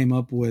Marine who came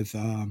up with,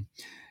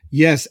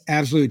 yes,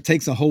 absolutely. It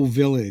takes a whole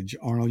village,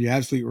 Arnold. You're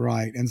absolutely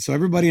right. And so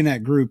everybody in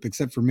that group,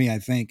 except for me, I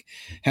think,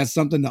 has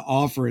something to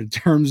offer in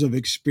terms of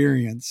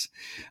experience.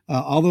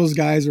 All those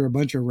guys are a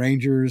bunch of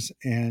Rangers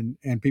and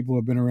people who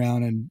have been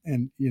around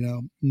and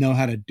know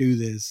how to do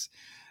this.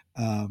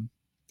 Um,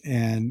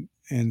 and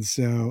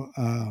so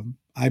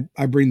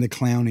I bring the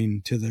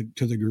clowning to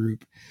the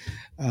group.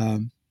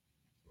 Um,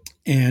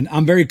 and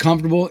I'm very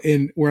comfortable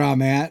in where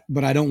I'm at,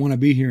 but I don't want to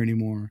be here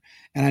anymore.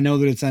 And I know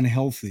that it's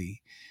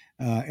unhealthy.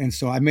 And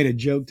so I made a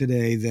joke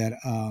today that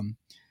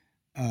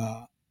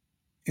uh,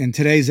 in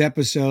today's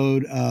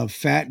episode of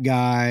Fat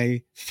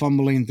Guy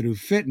Fumbling Through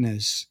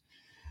Fitness,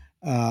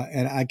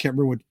 and I can't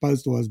remember what the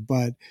post was,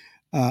 but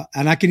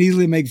and I can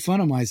easily make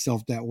fun of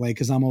myself that way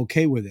because I'm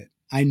okay with it.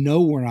 I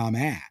know where I'm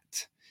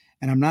at,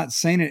 and I'm not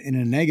saying it in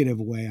a negative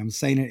way. I'm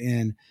saying it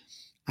in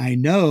I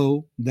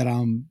know that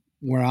I'm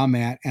where I'm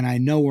at, and I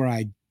know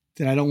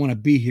that I don't want to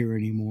be here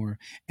anymore,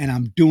 and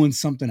I'm doing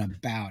something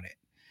about it.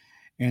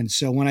 And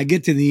so when I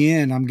get to the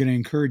end, I'm going to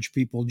encourage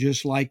people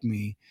just like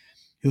me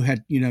who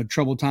had,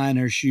 trouble tying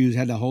their shoes,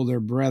 had to hold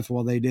their breath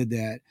while they did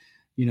that,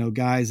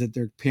 guys that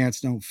their pants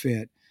don't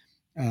fit.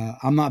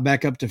 I'm not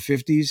back up to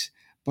 50s,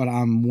 but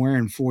I'm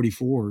wearing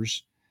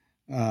 44s.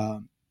 Uh,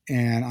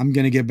 and I'm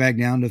going to get back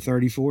down to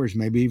 34s,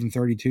 maybe even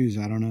 32s.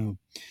 I don't know.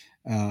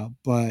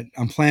 But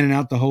I'm planning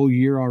out the whole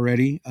year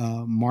already.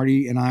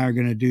 Marty and I are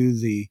going to do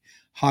the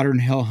Hotter Than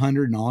Hell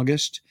 100 in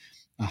August,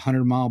 a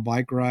 100-mile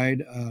bike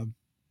ride.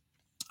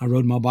 I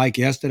rode my bike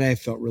yesterday. I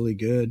felt really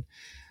good.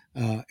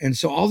 And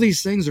so all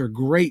these things are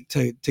great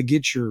to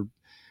get your,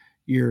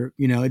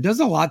 it does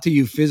a lot to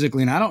you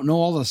physically. And I don't know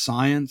all the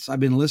science. I've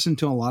been listening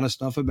to a lot of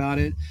stuff about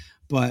it,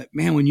 but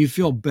man, when you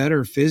feel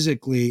better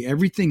physically,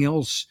 everything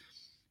else,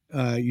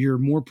 you're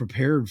more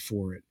prepared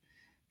for it.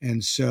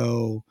 And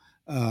so,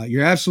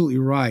 you're absolutely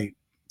right,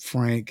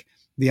 Frank.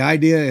 The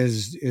idea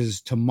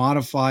is to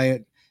modify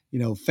it,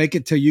 fake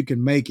it till you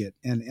can make it.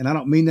 And I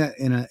don't mean that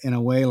in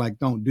a way like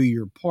don't do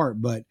your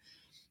part, but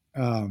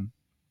um,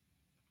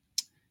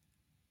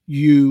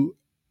 if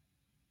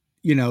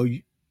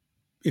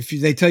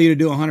they tell you to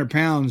do 100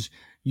 pounds,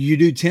 you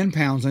do 10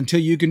 pounds until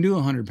you can do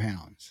 100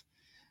 pounds,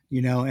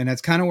 and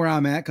that's kind of where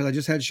I'm at because I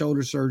just had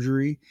shoulder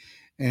surgery.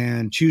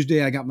 And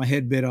Tuesday, I got my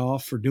head bit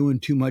off for doing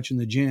too much in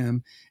the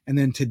gym. And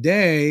then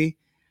today,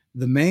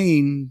 the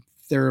main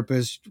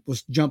therapist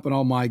was jumping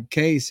on my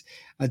case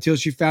until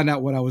she found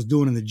out what I was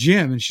doing in the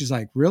gym. And she's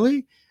like,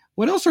 really?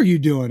 what else are you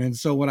doing? And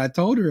so when I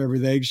told her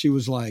everything, she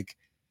was like,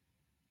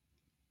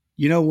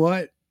 you know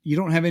what? You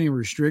don't have any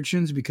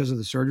restrictions because of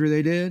the surgery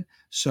they did.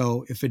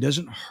 So if it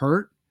doesn't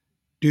hurt,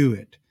 do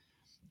it.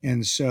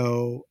 And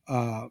so,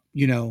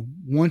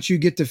 once you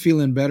get to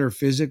feeling better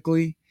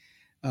physically,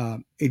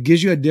 it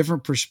gives you a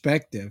different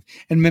perspective.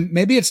 And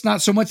maybe it's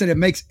not so much that it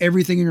makes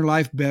everything in your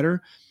life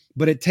better,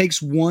 but it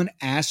takes one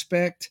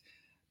aspect,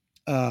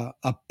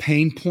 a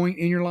pain point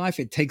in your life,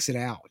 it takes it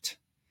out.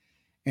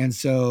 And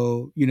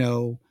so,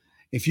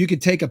 if you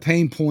could take a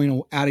pain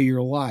point out of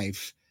your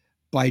life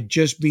by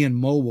just being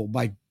mobile,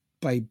 by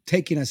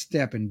taking a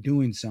step and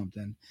doing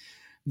something,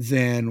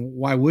 then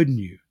why wouldn't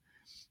you?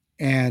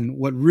 And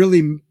what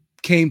really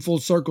came full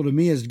circle to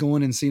me is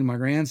going and seeing my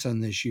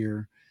grandson this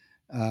year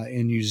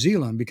in New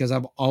Zealand, because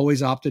I've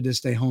always opted to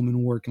stay home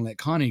and work and let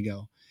Connie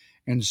go.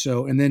 And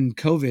then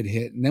COVID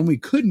hit, and then we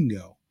couldn't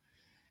go.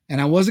 And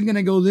I wasn't going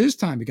to go this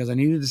time because I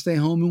needed to stay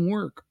home and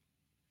work.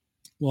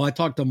 Well, I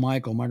talked to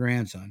Michael, my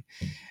grandson,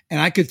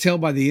 and I could tell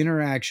by the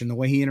interaction, the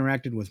way he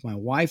interacted with my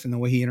wife and the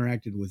way he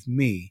interacted with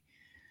me,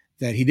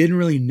 that he didn't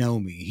really know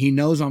me. He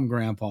knows I'm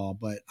grandpa,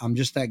 but I'm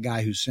just that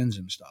guy who sends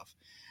him stuff.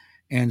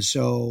 And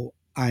so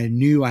I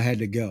knew I had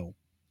to go.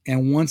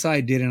 And once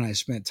I did, and I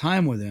spent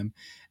time with him,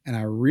 and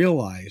I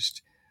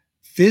realized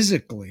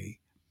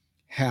physically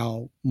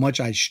how much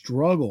I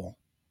struggle,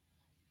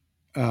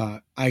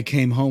 I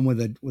came home with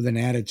an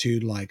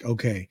attitude like,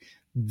 okay,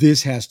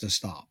 this has to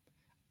stop.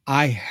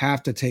 I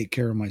have to take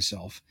care of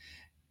myself,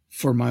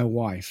 for my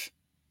wife,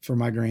 for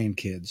my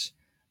grandkids,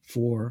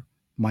 for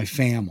my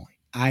family.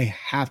 I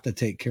have to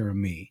take care of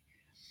me.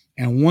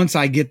 And once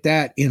I get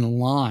that in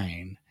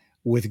line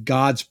with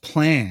God's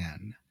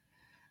plan,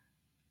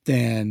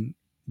 then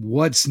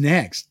what's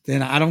next?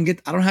 Then I don't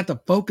have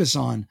to focus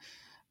on,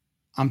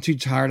 I'm too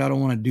tired, I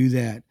don't want to do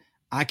that.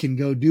 I can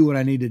go do what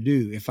I need to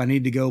do. If I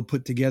need to go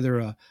put together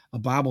a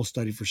Bible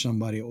study for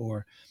somebody,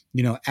 or,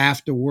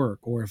 after work,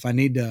 or if I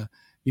need to,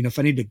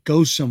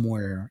 go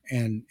somewhere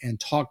and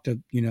talk to,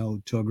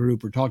 to a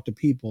group or talk to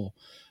people,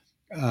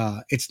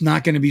 it's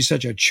not going to be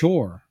such a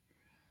chore,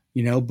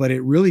 but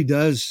it really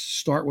does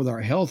start with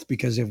our health,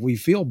 because if we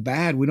feel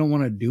bad, we don't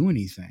want to do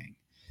anything.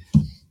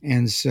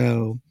 And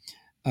so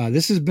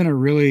this has been a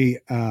really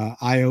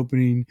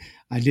eye-opening.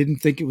 I didn't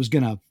think it was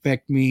going to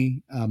affect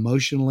me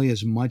emotionally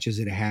as much as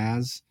it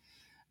has,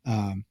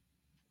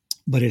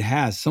 but it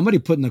has. Somebody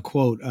put in the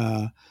quote,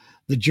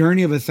 the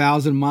journey of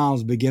 1,000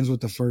 miles begins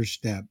with the first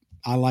step.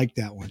 I like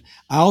that one.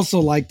 I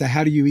also like the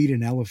how do you eat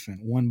an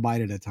elephant, one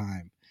bite at a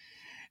time.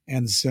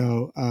 And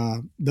so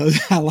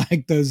I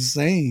like those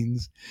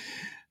sayings.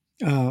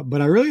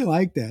 But I really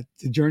like that.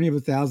 The journey of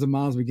 1,000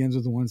 miles begins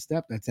with one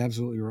step. That's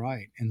absolutely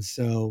right. And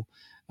so,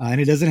 and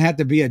it doesn't have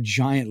to be a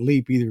giant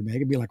leap either. It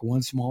could be like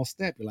one small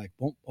step. You're like,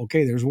 well,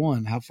 okay, there's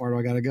one. How far do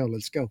I got to go?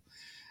 Let's go.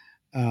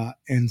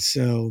 And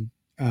so,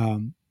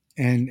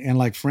 and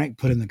like Frank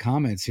put in the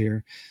comments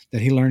here, that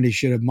he learned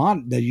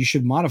that you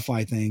should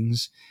modify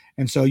things.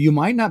 And so you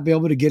might not be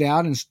able to get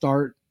out and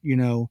start,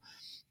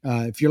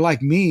 if you're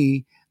like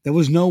me, there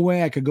was no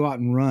way I could go out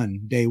and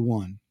run day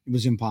one. It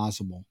was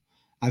impossible.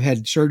 I've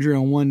had surgery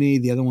on one knee.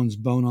 The other one's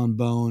bone on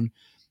bone.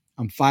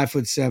 I'm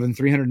 5'7",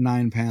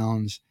 309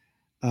 pounds.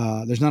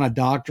 There's not a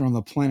doctor on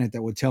the planet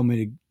that would tell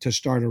me to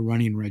start a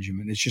running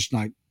regimen. It's just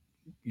not,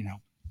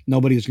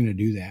 nobody's going to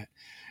do that.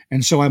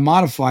 And so I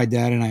modified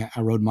that, and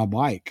I rode my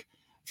bike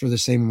for the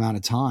same amount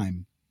of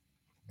time.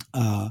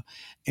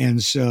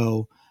 And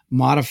so I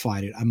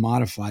modified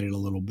it a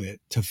little bit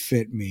to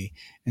fit me.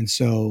 And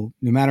so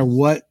no matter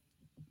what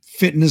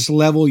fitness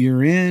level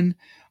you're in,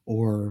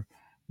 or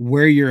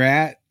where you're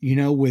at,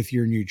 with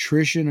your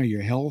nutrition or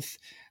your health,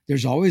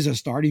 there's always a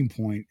starting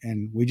point.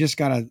 And we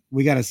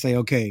gotta say,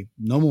 okay,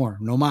 no more,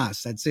 no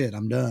mas. That's it.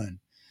 I'm done.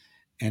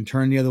 And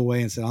turn the other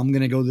way and say, I'm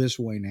going to go this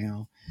way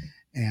now.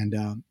 And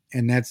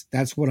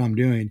that's what I'm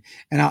doing.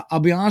 And I'll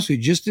be honest with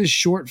you, just this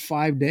short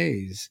 5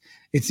 days,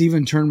 it's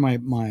even turned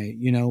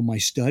my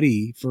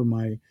study for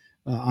my,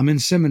 I'm in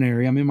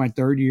seminary. I'm in my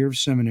third year of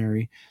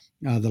seminary.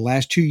 The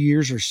last 2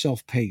 years are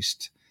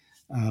self-paced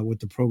with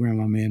the program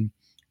I'm in,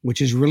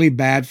 which is really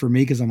bad for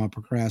me because I'm a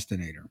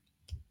procrastinator.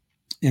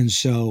 And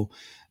so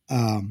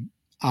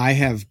I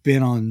have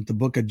been on the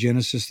book of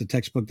Genesis, the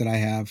textbook that I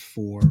have,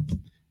 for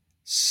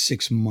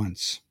 6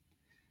 months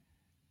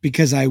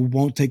because I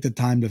won't take the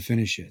time to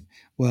finish it.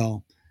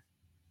 Well,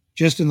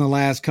 just in the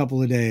last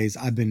couple of days,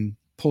 I've been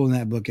pulling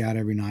that book out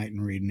every night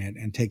and reading it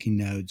and taking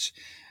notes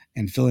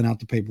and filling out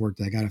the paperwork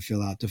that I got to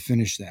fill out to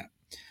finish that.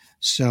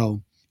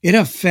 So it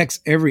affects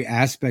every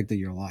aspect of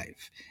your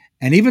life.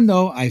 And even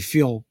though I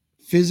feel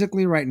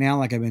physically right now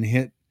like I've been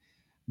hit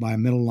by a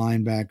middle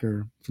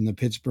linebacker from the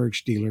Pittsburgh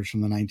Steelers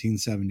from the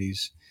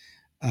 1970s,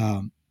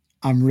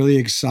 I'm really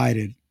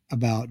excited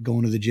about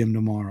going to the gym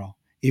tomorrow,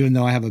 even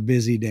though I have a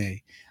busy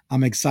day.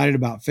 I'm excited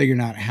about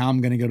figuring out how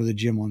I'm going to go to the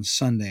gym on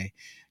Sunday,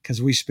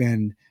 because we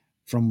spend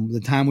from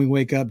the time we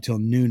wake up till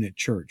noon at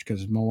church,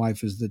 because my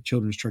wife is the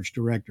children's church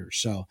director.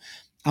 So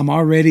I'm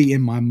already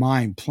in my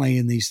mind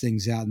playing these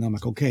things out. And I'm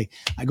like, okay,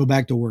 I go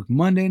back to work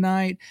Monday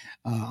night.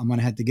 I'm going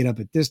to have to get up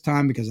at this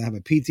time because I have a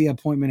PT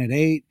appointment at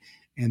 8.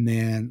 And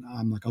then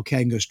I'm like, okay,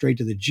 I can go straight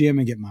to the gym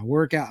and get my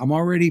workout. I'm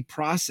already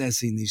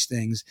processing these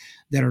things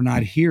that are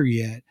not here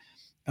yet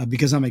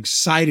because I'm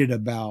excited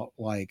about,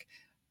 like,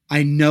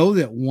 I know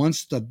that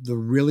once the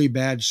really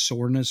bad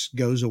soreness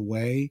goes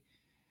away,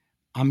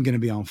 I'm going to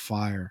be on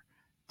fire.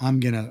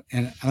 And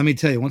let me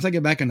tell you, once I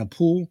get back in the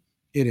pool,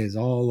 it is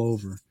all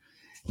over.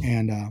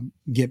 And I'm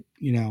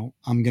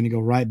going to go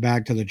right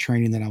back to the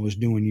training that I was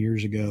doing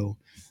years ago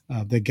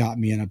that got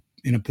me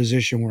in a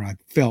position where I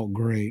felt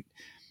great.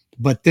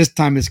 But this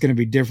time it's going to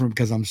be different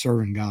because I'm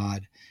serving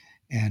God,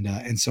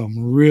 and so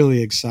I'm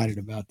really excited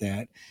about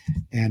that.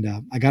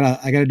 And I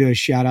gotta do a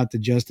shout out to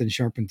Justin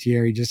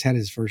Charpentier. He just had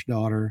his first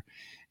daughter,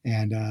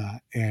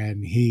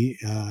 and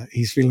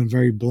he's feeling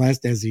very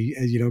blessed as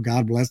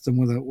God blessed him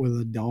with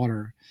a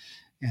daughter,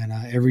 and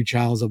every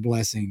child's a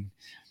blessing.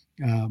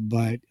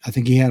 But I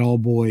think he had all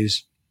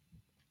boys.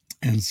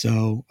 And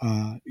so,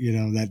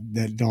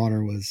 that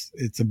daughter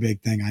it's a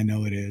big thing. I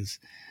know it is.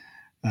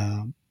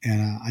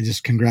 And I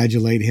just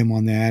congratulate him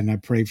on that. And I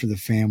pray for the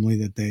family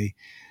that they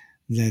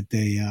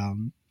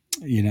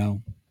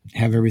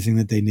have everything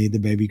that they need. The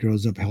baby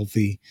grows up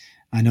healthy.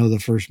 I know the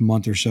first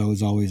month or so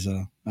is always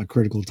a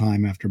critical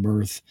time after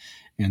birth.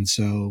 And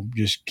so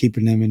just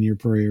keeping them in your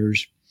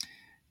prayers.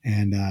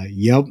 And,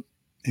 yep,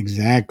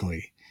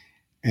 exactly.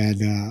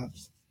 And,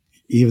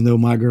 even though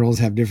my girls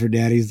have different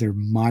daddies, they're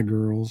my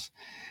girls,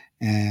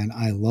 and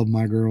I love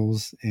my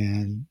girls.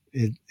 And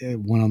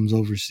one of them's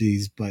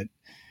overseas, but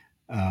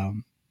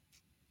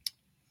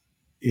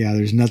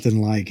there's nothing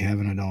like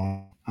having a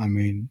dog. I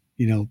mean,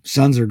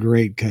 sons are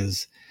great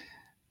because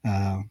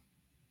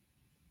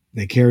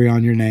they carry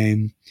on your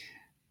name.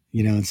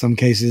 In some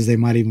cases, they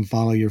might even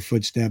follow your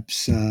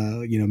footsteps.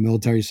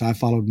 Military. So I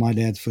followed my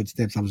dad's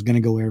footsteps. I was going to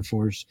go Air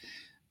Force,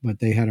 but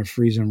they had a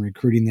freeze on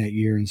recruiting that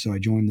year, and so I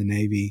joined the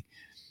Navy.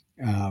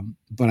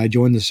 But I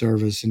joined the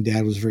service, and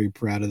Dad was very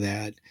proud of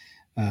that.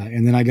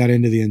 And then I got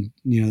into in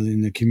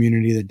the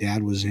community that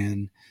Dad was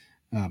in,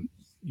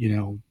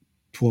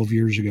 12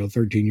 years ago,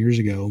 13 years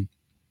ago.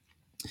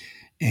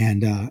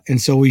 And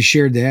so we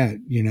shared that,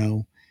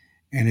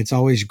 and it's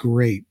always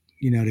great,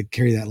 to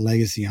carry that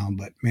legacy on.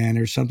 But man,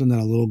 there's something that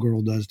a little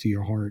girl does to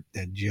your heart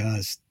that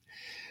just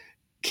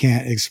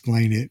can't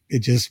explain it. It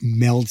just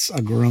melts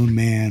a grown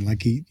man.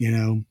 Like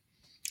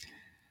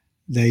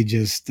they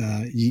just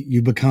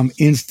you become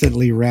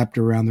instantly wrapped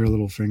around their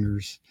little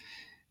fingers.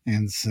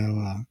 And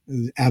so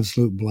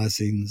absolute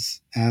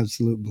blessings.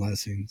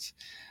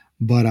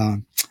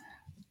 But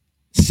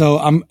so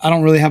I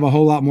don't really have a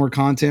whole lot more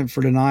content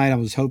for tonight. I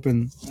was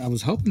hoping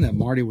that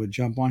Marty would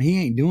jump on. He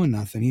ain't doing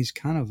nothing. He's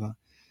kind of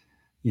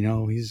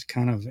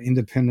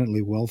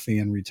independently wealthy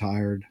and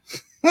retired.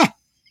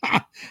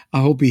 I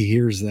hope he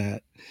hears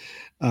that.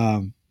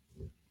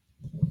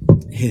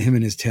 Hit him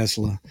in his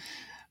Tesla.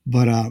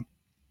 But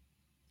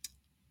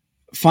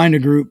find a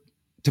group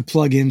to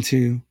plug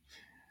into.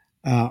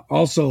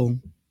 Also,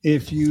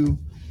 if you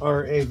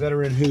are a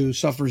veteran who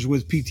suffers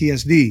with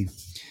PTSD,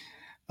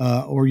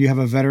 or you have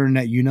a veteran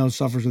that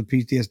suffers with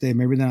PTSD,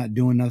 maybe they're not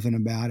doing nothing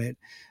about it.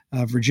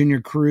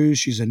 Virginia Cruz,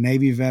 she's a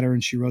Navy veteran.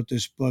 She wrote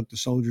this book, The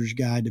Soldier's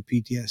Guide to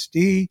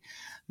PTSD,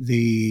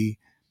 the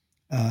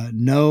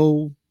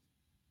no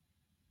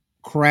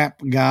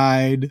crap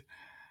guide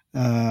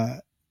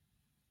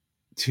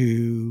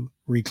to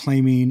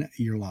reclaiming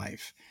your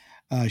life.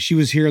 She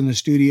was here in the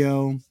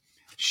studio.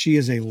 She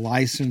is a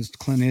licensed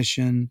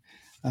clinician.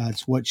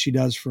 It's what she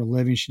does for a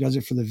living. She does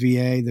it for the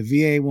VA. The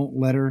VA won't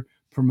let her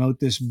promote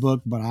this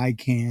book, but I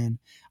can.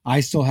 I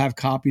still have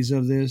copies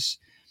of this.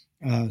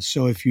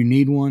 So if you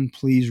need one,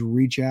 please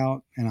reach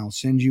out and I'll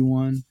send you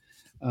one.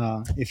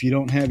 If you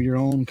don't have your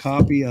own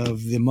copy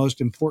of the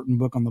most important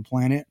book on the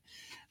planet,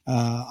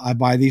 I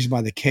buy these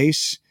by the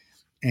case.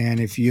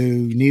 And if you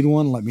need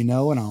one, let me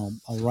know and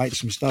I'll write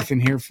some stuff in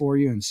here for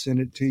you and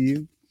send it to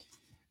you.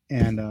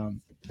 And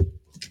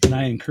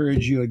I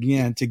encourage you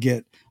again to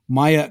get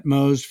My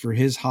Utmost for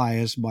His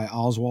Highest by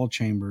Oswald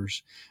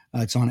Chambers.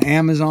 It's on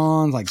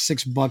Amazon, like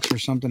 $6 or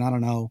something. I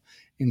don't know.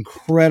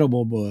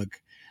 Incredible book.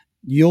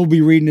 You'll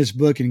be reading this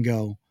book and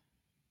go,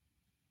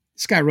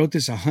 this guy wrote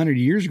this 100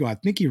 years ago. I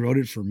think he wrote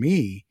it for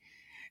me.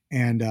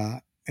 And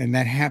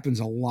that happens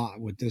a lot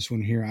with this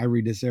one here. I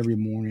read this every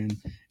morning.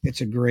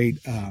 It's a great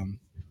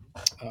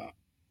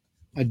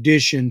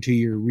addition to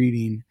your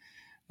reading.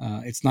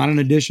 It's not an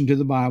addition to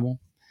the Bible,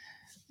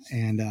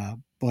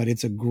 but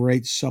it's a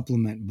great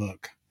supplement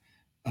book,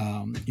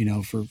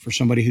 for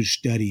somebody who's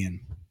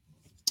studying.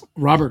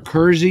 Robert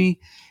Kersey,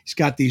 he's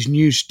got these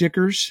new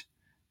stickers.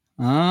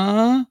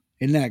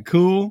 Isn't that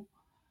cool?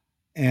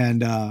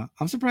 And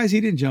I'm surprised he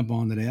didn't jump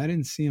on today. I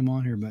didn't see him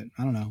on here, but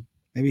I don't know.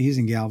 Maybe he's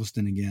in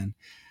Galveston again.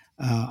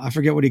 I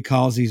forget what he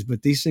calls these,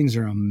 but these things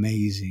are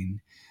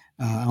amazing.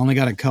 I only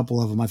got a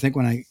couple of them. I think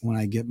when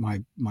I get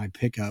my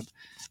pickup,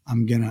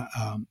 I'm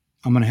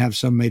gonna have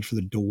some made for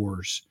the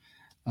doors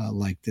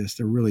like this.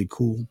 They're really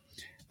cool.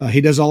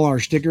 He does all our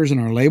stickers and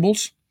our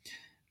labels.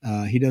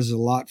 He does a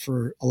lot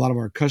for a lot of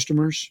our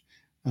customers,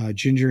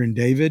 Ginger and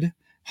David.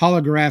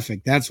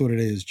 Holographic, that's what it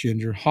is,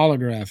 Ginger.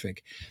 Holographic.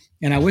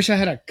 And I wish I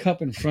had a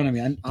cup in front of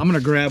me. I'm going to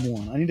grab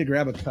one. I need to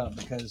grab a cup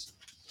because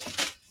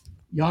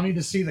y'all need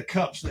to see the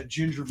cups that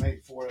Ginger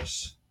made for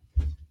us.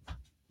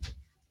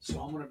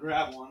 So I'm going to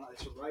grab one.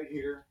 It's right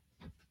here.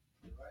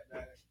 Right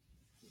back.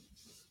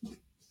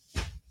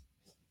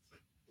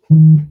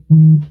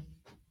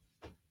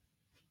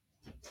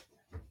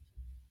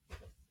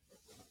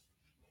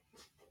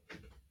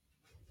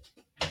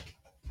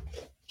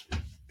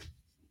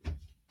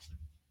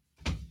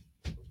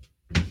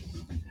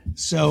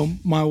 So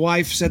my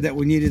wife said that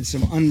we needed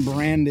some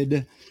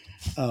unbranded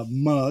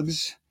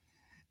mugs.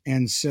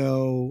 And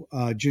so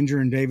Ginger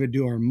and David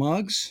do our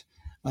mugs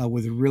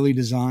with really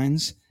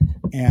designs.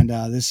 And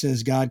this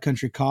says God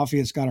Country Coffee.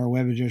 It's got our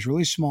web address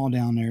really small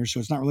down there. So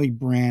it's not really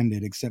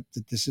branded, except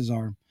that this is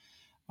our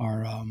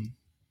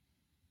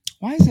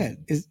why is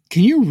that?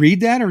 Can you read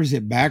that or is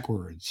it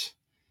backwards?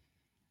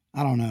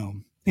 I don't know.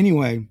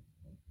 Anyway,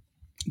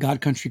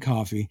 God Country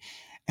Coffee.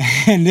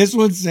 And this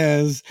one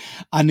says,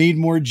 I need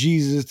more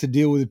Jesus to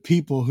deal with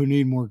people who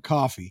need more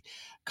coffee.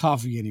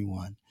 Coffee,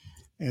 anyone.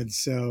 And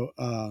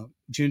so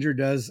Ginger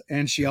does,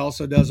 and she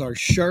also does our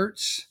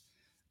shirts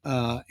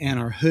and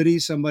our hoodie.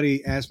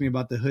 Somebody asked me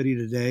about the hoodie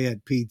today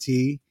at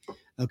PT.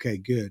 Okay,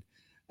 good.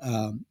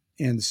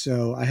 And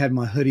so I had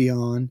my hoodie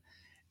on,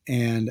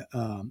 and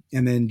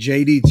then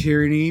JD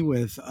Tierney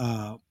with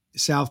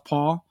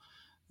Southpaw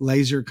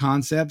Laser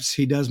Concepts.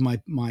 He does my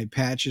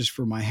patches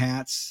for my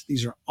hats.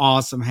 These are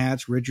awesome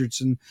hats,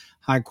 Richardson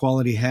high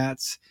quality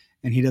hats,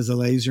 and he does a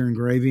laser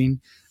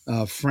engraving.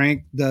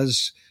 Frank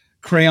does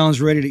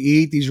crayons ready to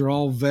eat. These are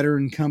all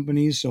veteran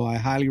companies, so I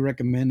highly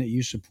recommend that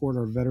you support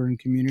our veteran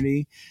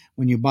community.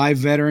 When you buy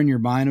veteran, you're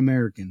buying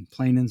American,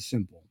 plain and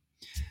simple.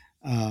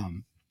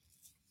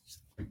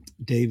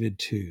 David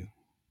too.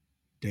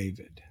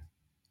 David.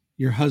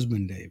 Your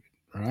husband, David,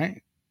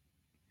 right?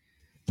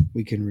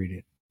 We can read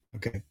it.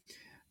 Okay.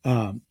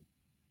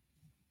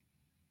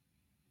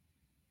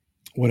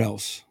 What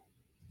else?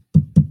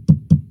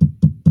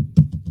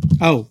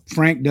 Oh,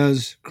 Frank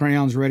does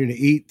crayons ready to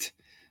eat.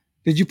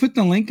 Did you put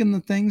the link in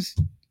the things,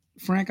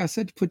 Frank? I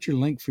said to put your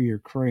link for your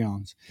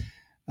crayons.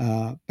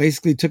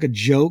 Basically took a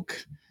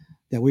joke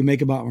that we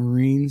make about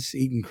Marines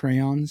eating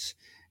crayons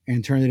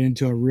and turned it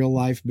into a real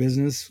life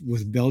business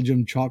with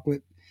Belgium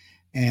chocolate.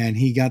 And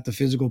he got the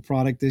physical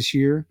product this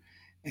year.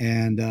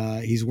 And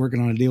he's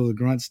working on a deal with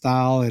Grunt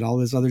Style and all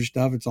this other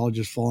stuff. It's all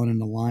just falling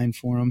into line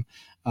for him.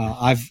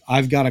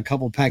 I've got a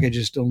couple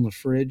packages still in the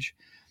fridge,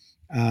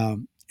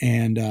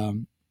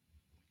 and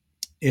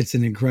it's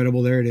an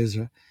incredible. There it is,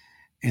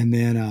 and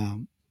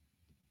then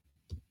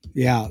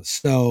yeah.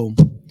 So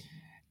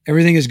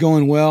everything is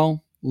going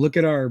well. Look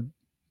at our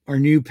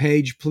new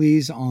page,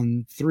 please,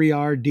 on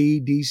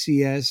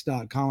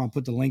 3rddcs.com. I'll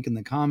put the link in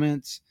the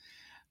comments.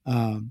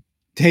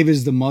 Dave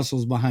is the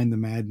muscles behind the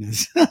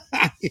madness.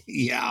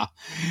 Yeah.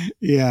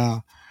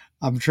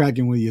 I'm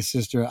tracking with you,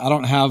 sister. I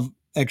don't have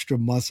extra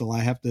muscle. I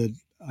have to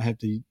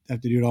do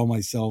it all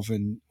myself.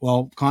 And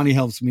well, Connie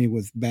helps me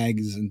with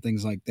bags and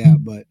things like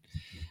that. But,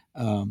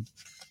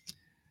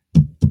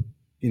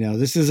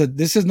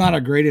 this is not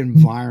a great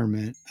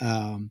environment,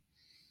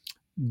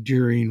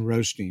 during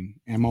roasting.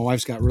 And my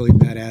wife's got really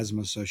bad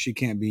asthma, so she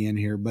can't be in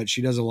here, but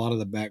she does a lot of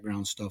the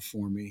background stuff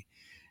for me.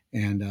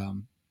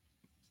 And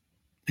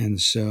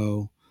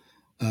so,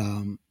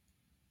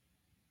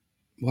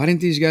 why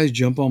didn't these guys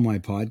jump on my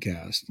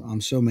podcast?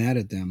 I'm so mad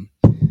at them.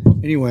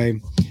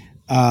 Anyway,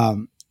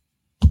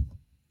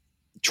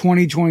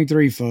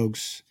 2023,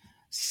 folks,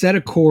 set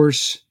a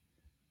course,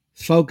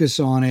 focus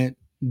on it,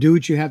 do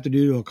what you have to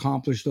do to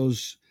accomplish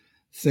those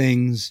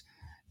things,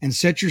 and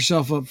set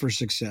yourself up for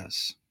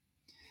success.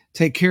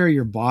 Take care of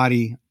your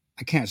body.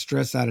 I can't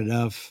stress that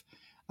enough.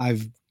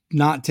 I've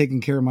not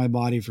taken care of my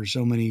body for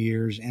so many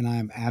years, and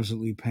I'm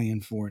absolutely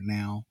paying for it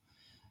now.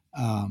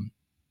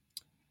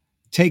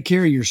 Take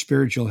care of your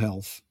spiritual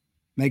health.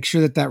 Make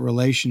sure that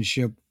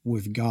relationship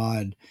with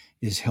God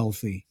is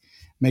healthy.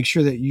 Make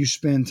sure that you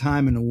spend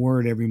time in the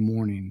Word every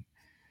morning.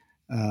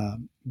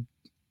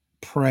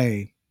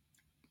 Pray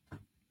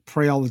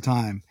all the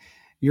time.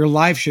 Your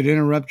life should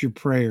interrupt your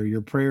prayer.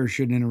 Your prayer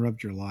shouldn't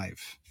interrupt your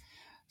life.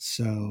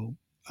 So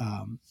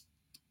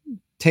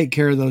take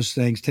care of those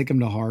things. Take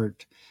them to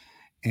heart.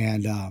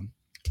 And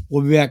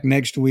we'll be back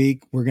next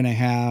week. We're going to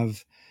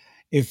have,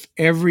 if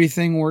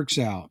everything works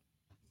out,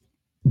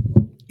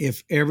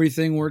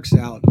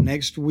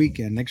 next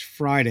weekend, next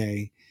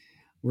Friday,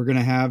 we're going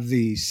to have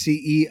the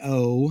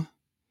CEO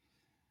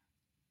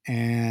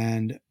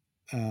and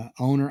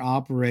owner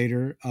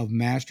operator of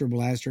Master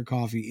Blaster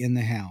Coffee in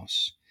the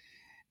house.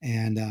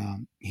 And I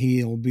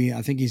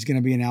think he's going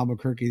to be in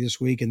Albuquerque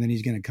this week, and then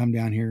he's going to come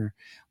down here.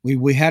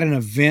 We had an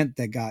event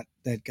that got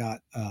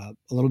a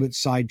little bit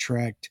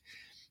sidetracked,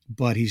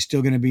 but he's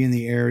still going to be in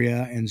the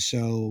area. And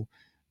so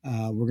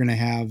we're going to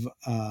have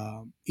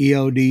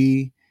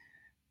EOD,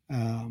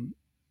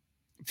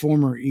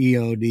 former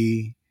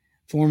EOD,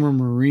 former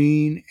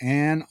Marine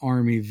and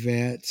Army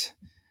vet,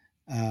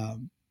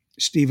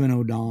 Stephen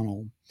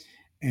O'Donnell.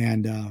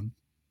 And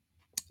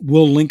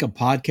we'll link a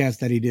podcast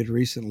that he did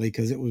recently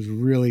because it was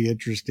really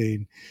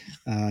interesting.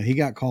 He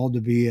got called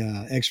to be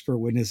an expert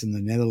witness in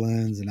the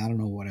Netherlands and I don't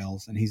know what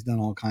else. And he's done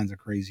all kinds of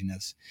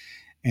craziness.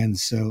 And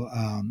so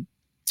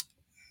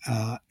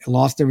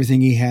lost everything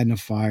he had in a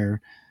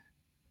fire,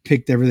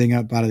 picked everything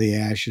up out of the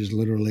ashes,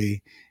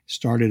 literally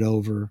started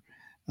over,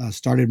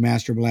 started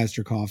Master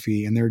Blaster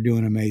Coffee, and they're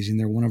doing amazing.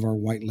 They're one of our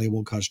white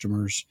label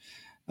customers.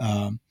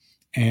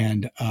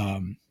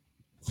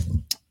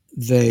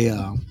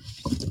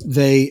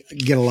 They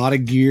get a lot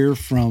of gear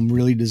from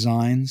Really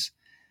Designs.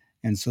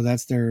 And so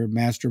that's their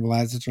Master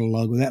Blast. That's their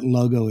logo. That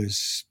logo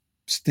is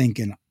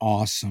stinking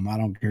awesome. I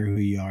don't care who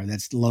you are.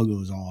 That logo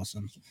is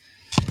awesome.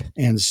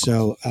 And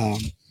so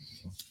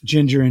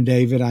Ginger and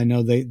David, I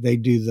know they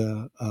do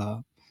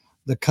the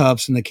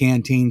cups and the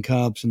canteen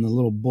cups and the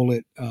little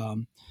bullet.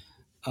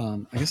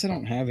 I guess I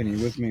don't have any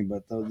with me,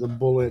 but the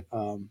bullet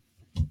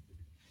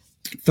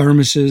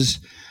thermoses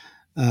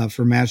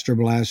for Master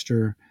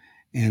Blaster.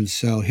 And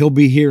so he'll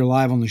be here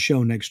live on the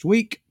show next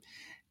week.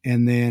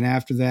 And then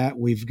after that,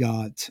 we've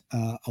got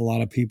a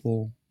lot of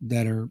people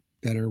that are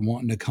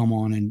wanting to come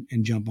on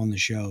and jump on the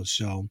show.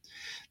 So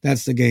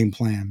that's the game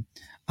plan.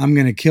 I'm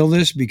going to kill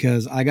this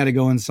because I got to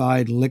go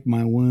inside, lick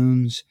my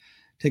wounds,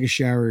 take a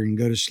shower, and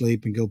go to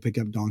sleep and go pick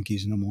up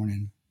donkeys in the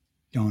morning.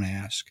 Don't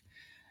ask.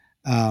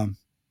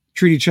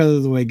 Treat each other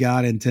the way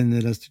God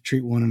intended us to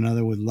treat one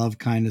another, with love,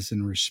 kindness,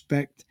 and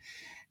respect.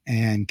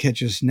 And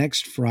catch us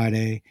next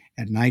Friday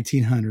at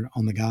 1900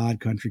 on the God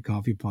Country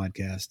Coffee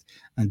Podcast.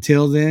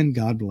 Until then,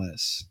 God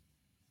bless.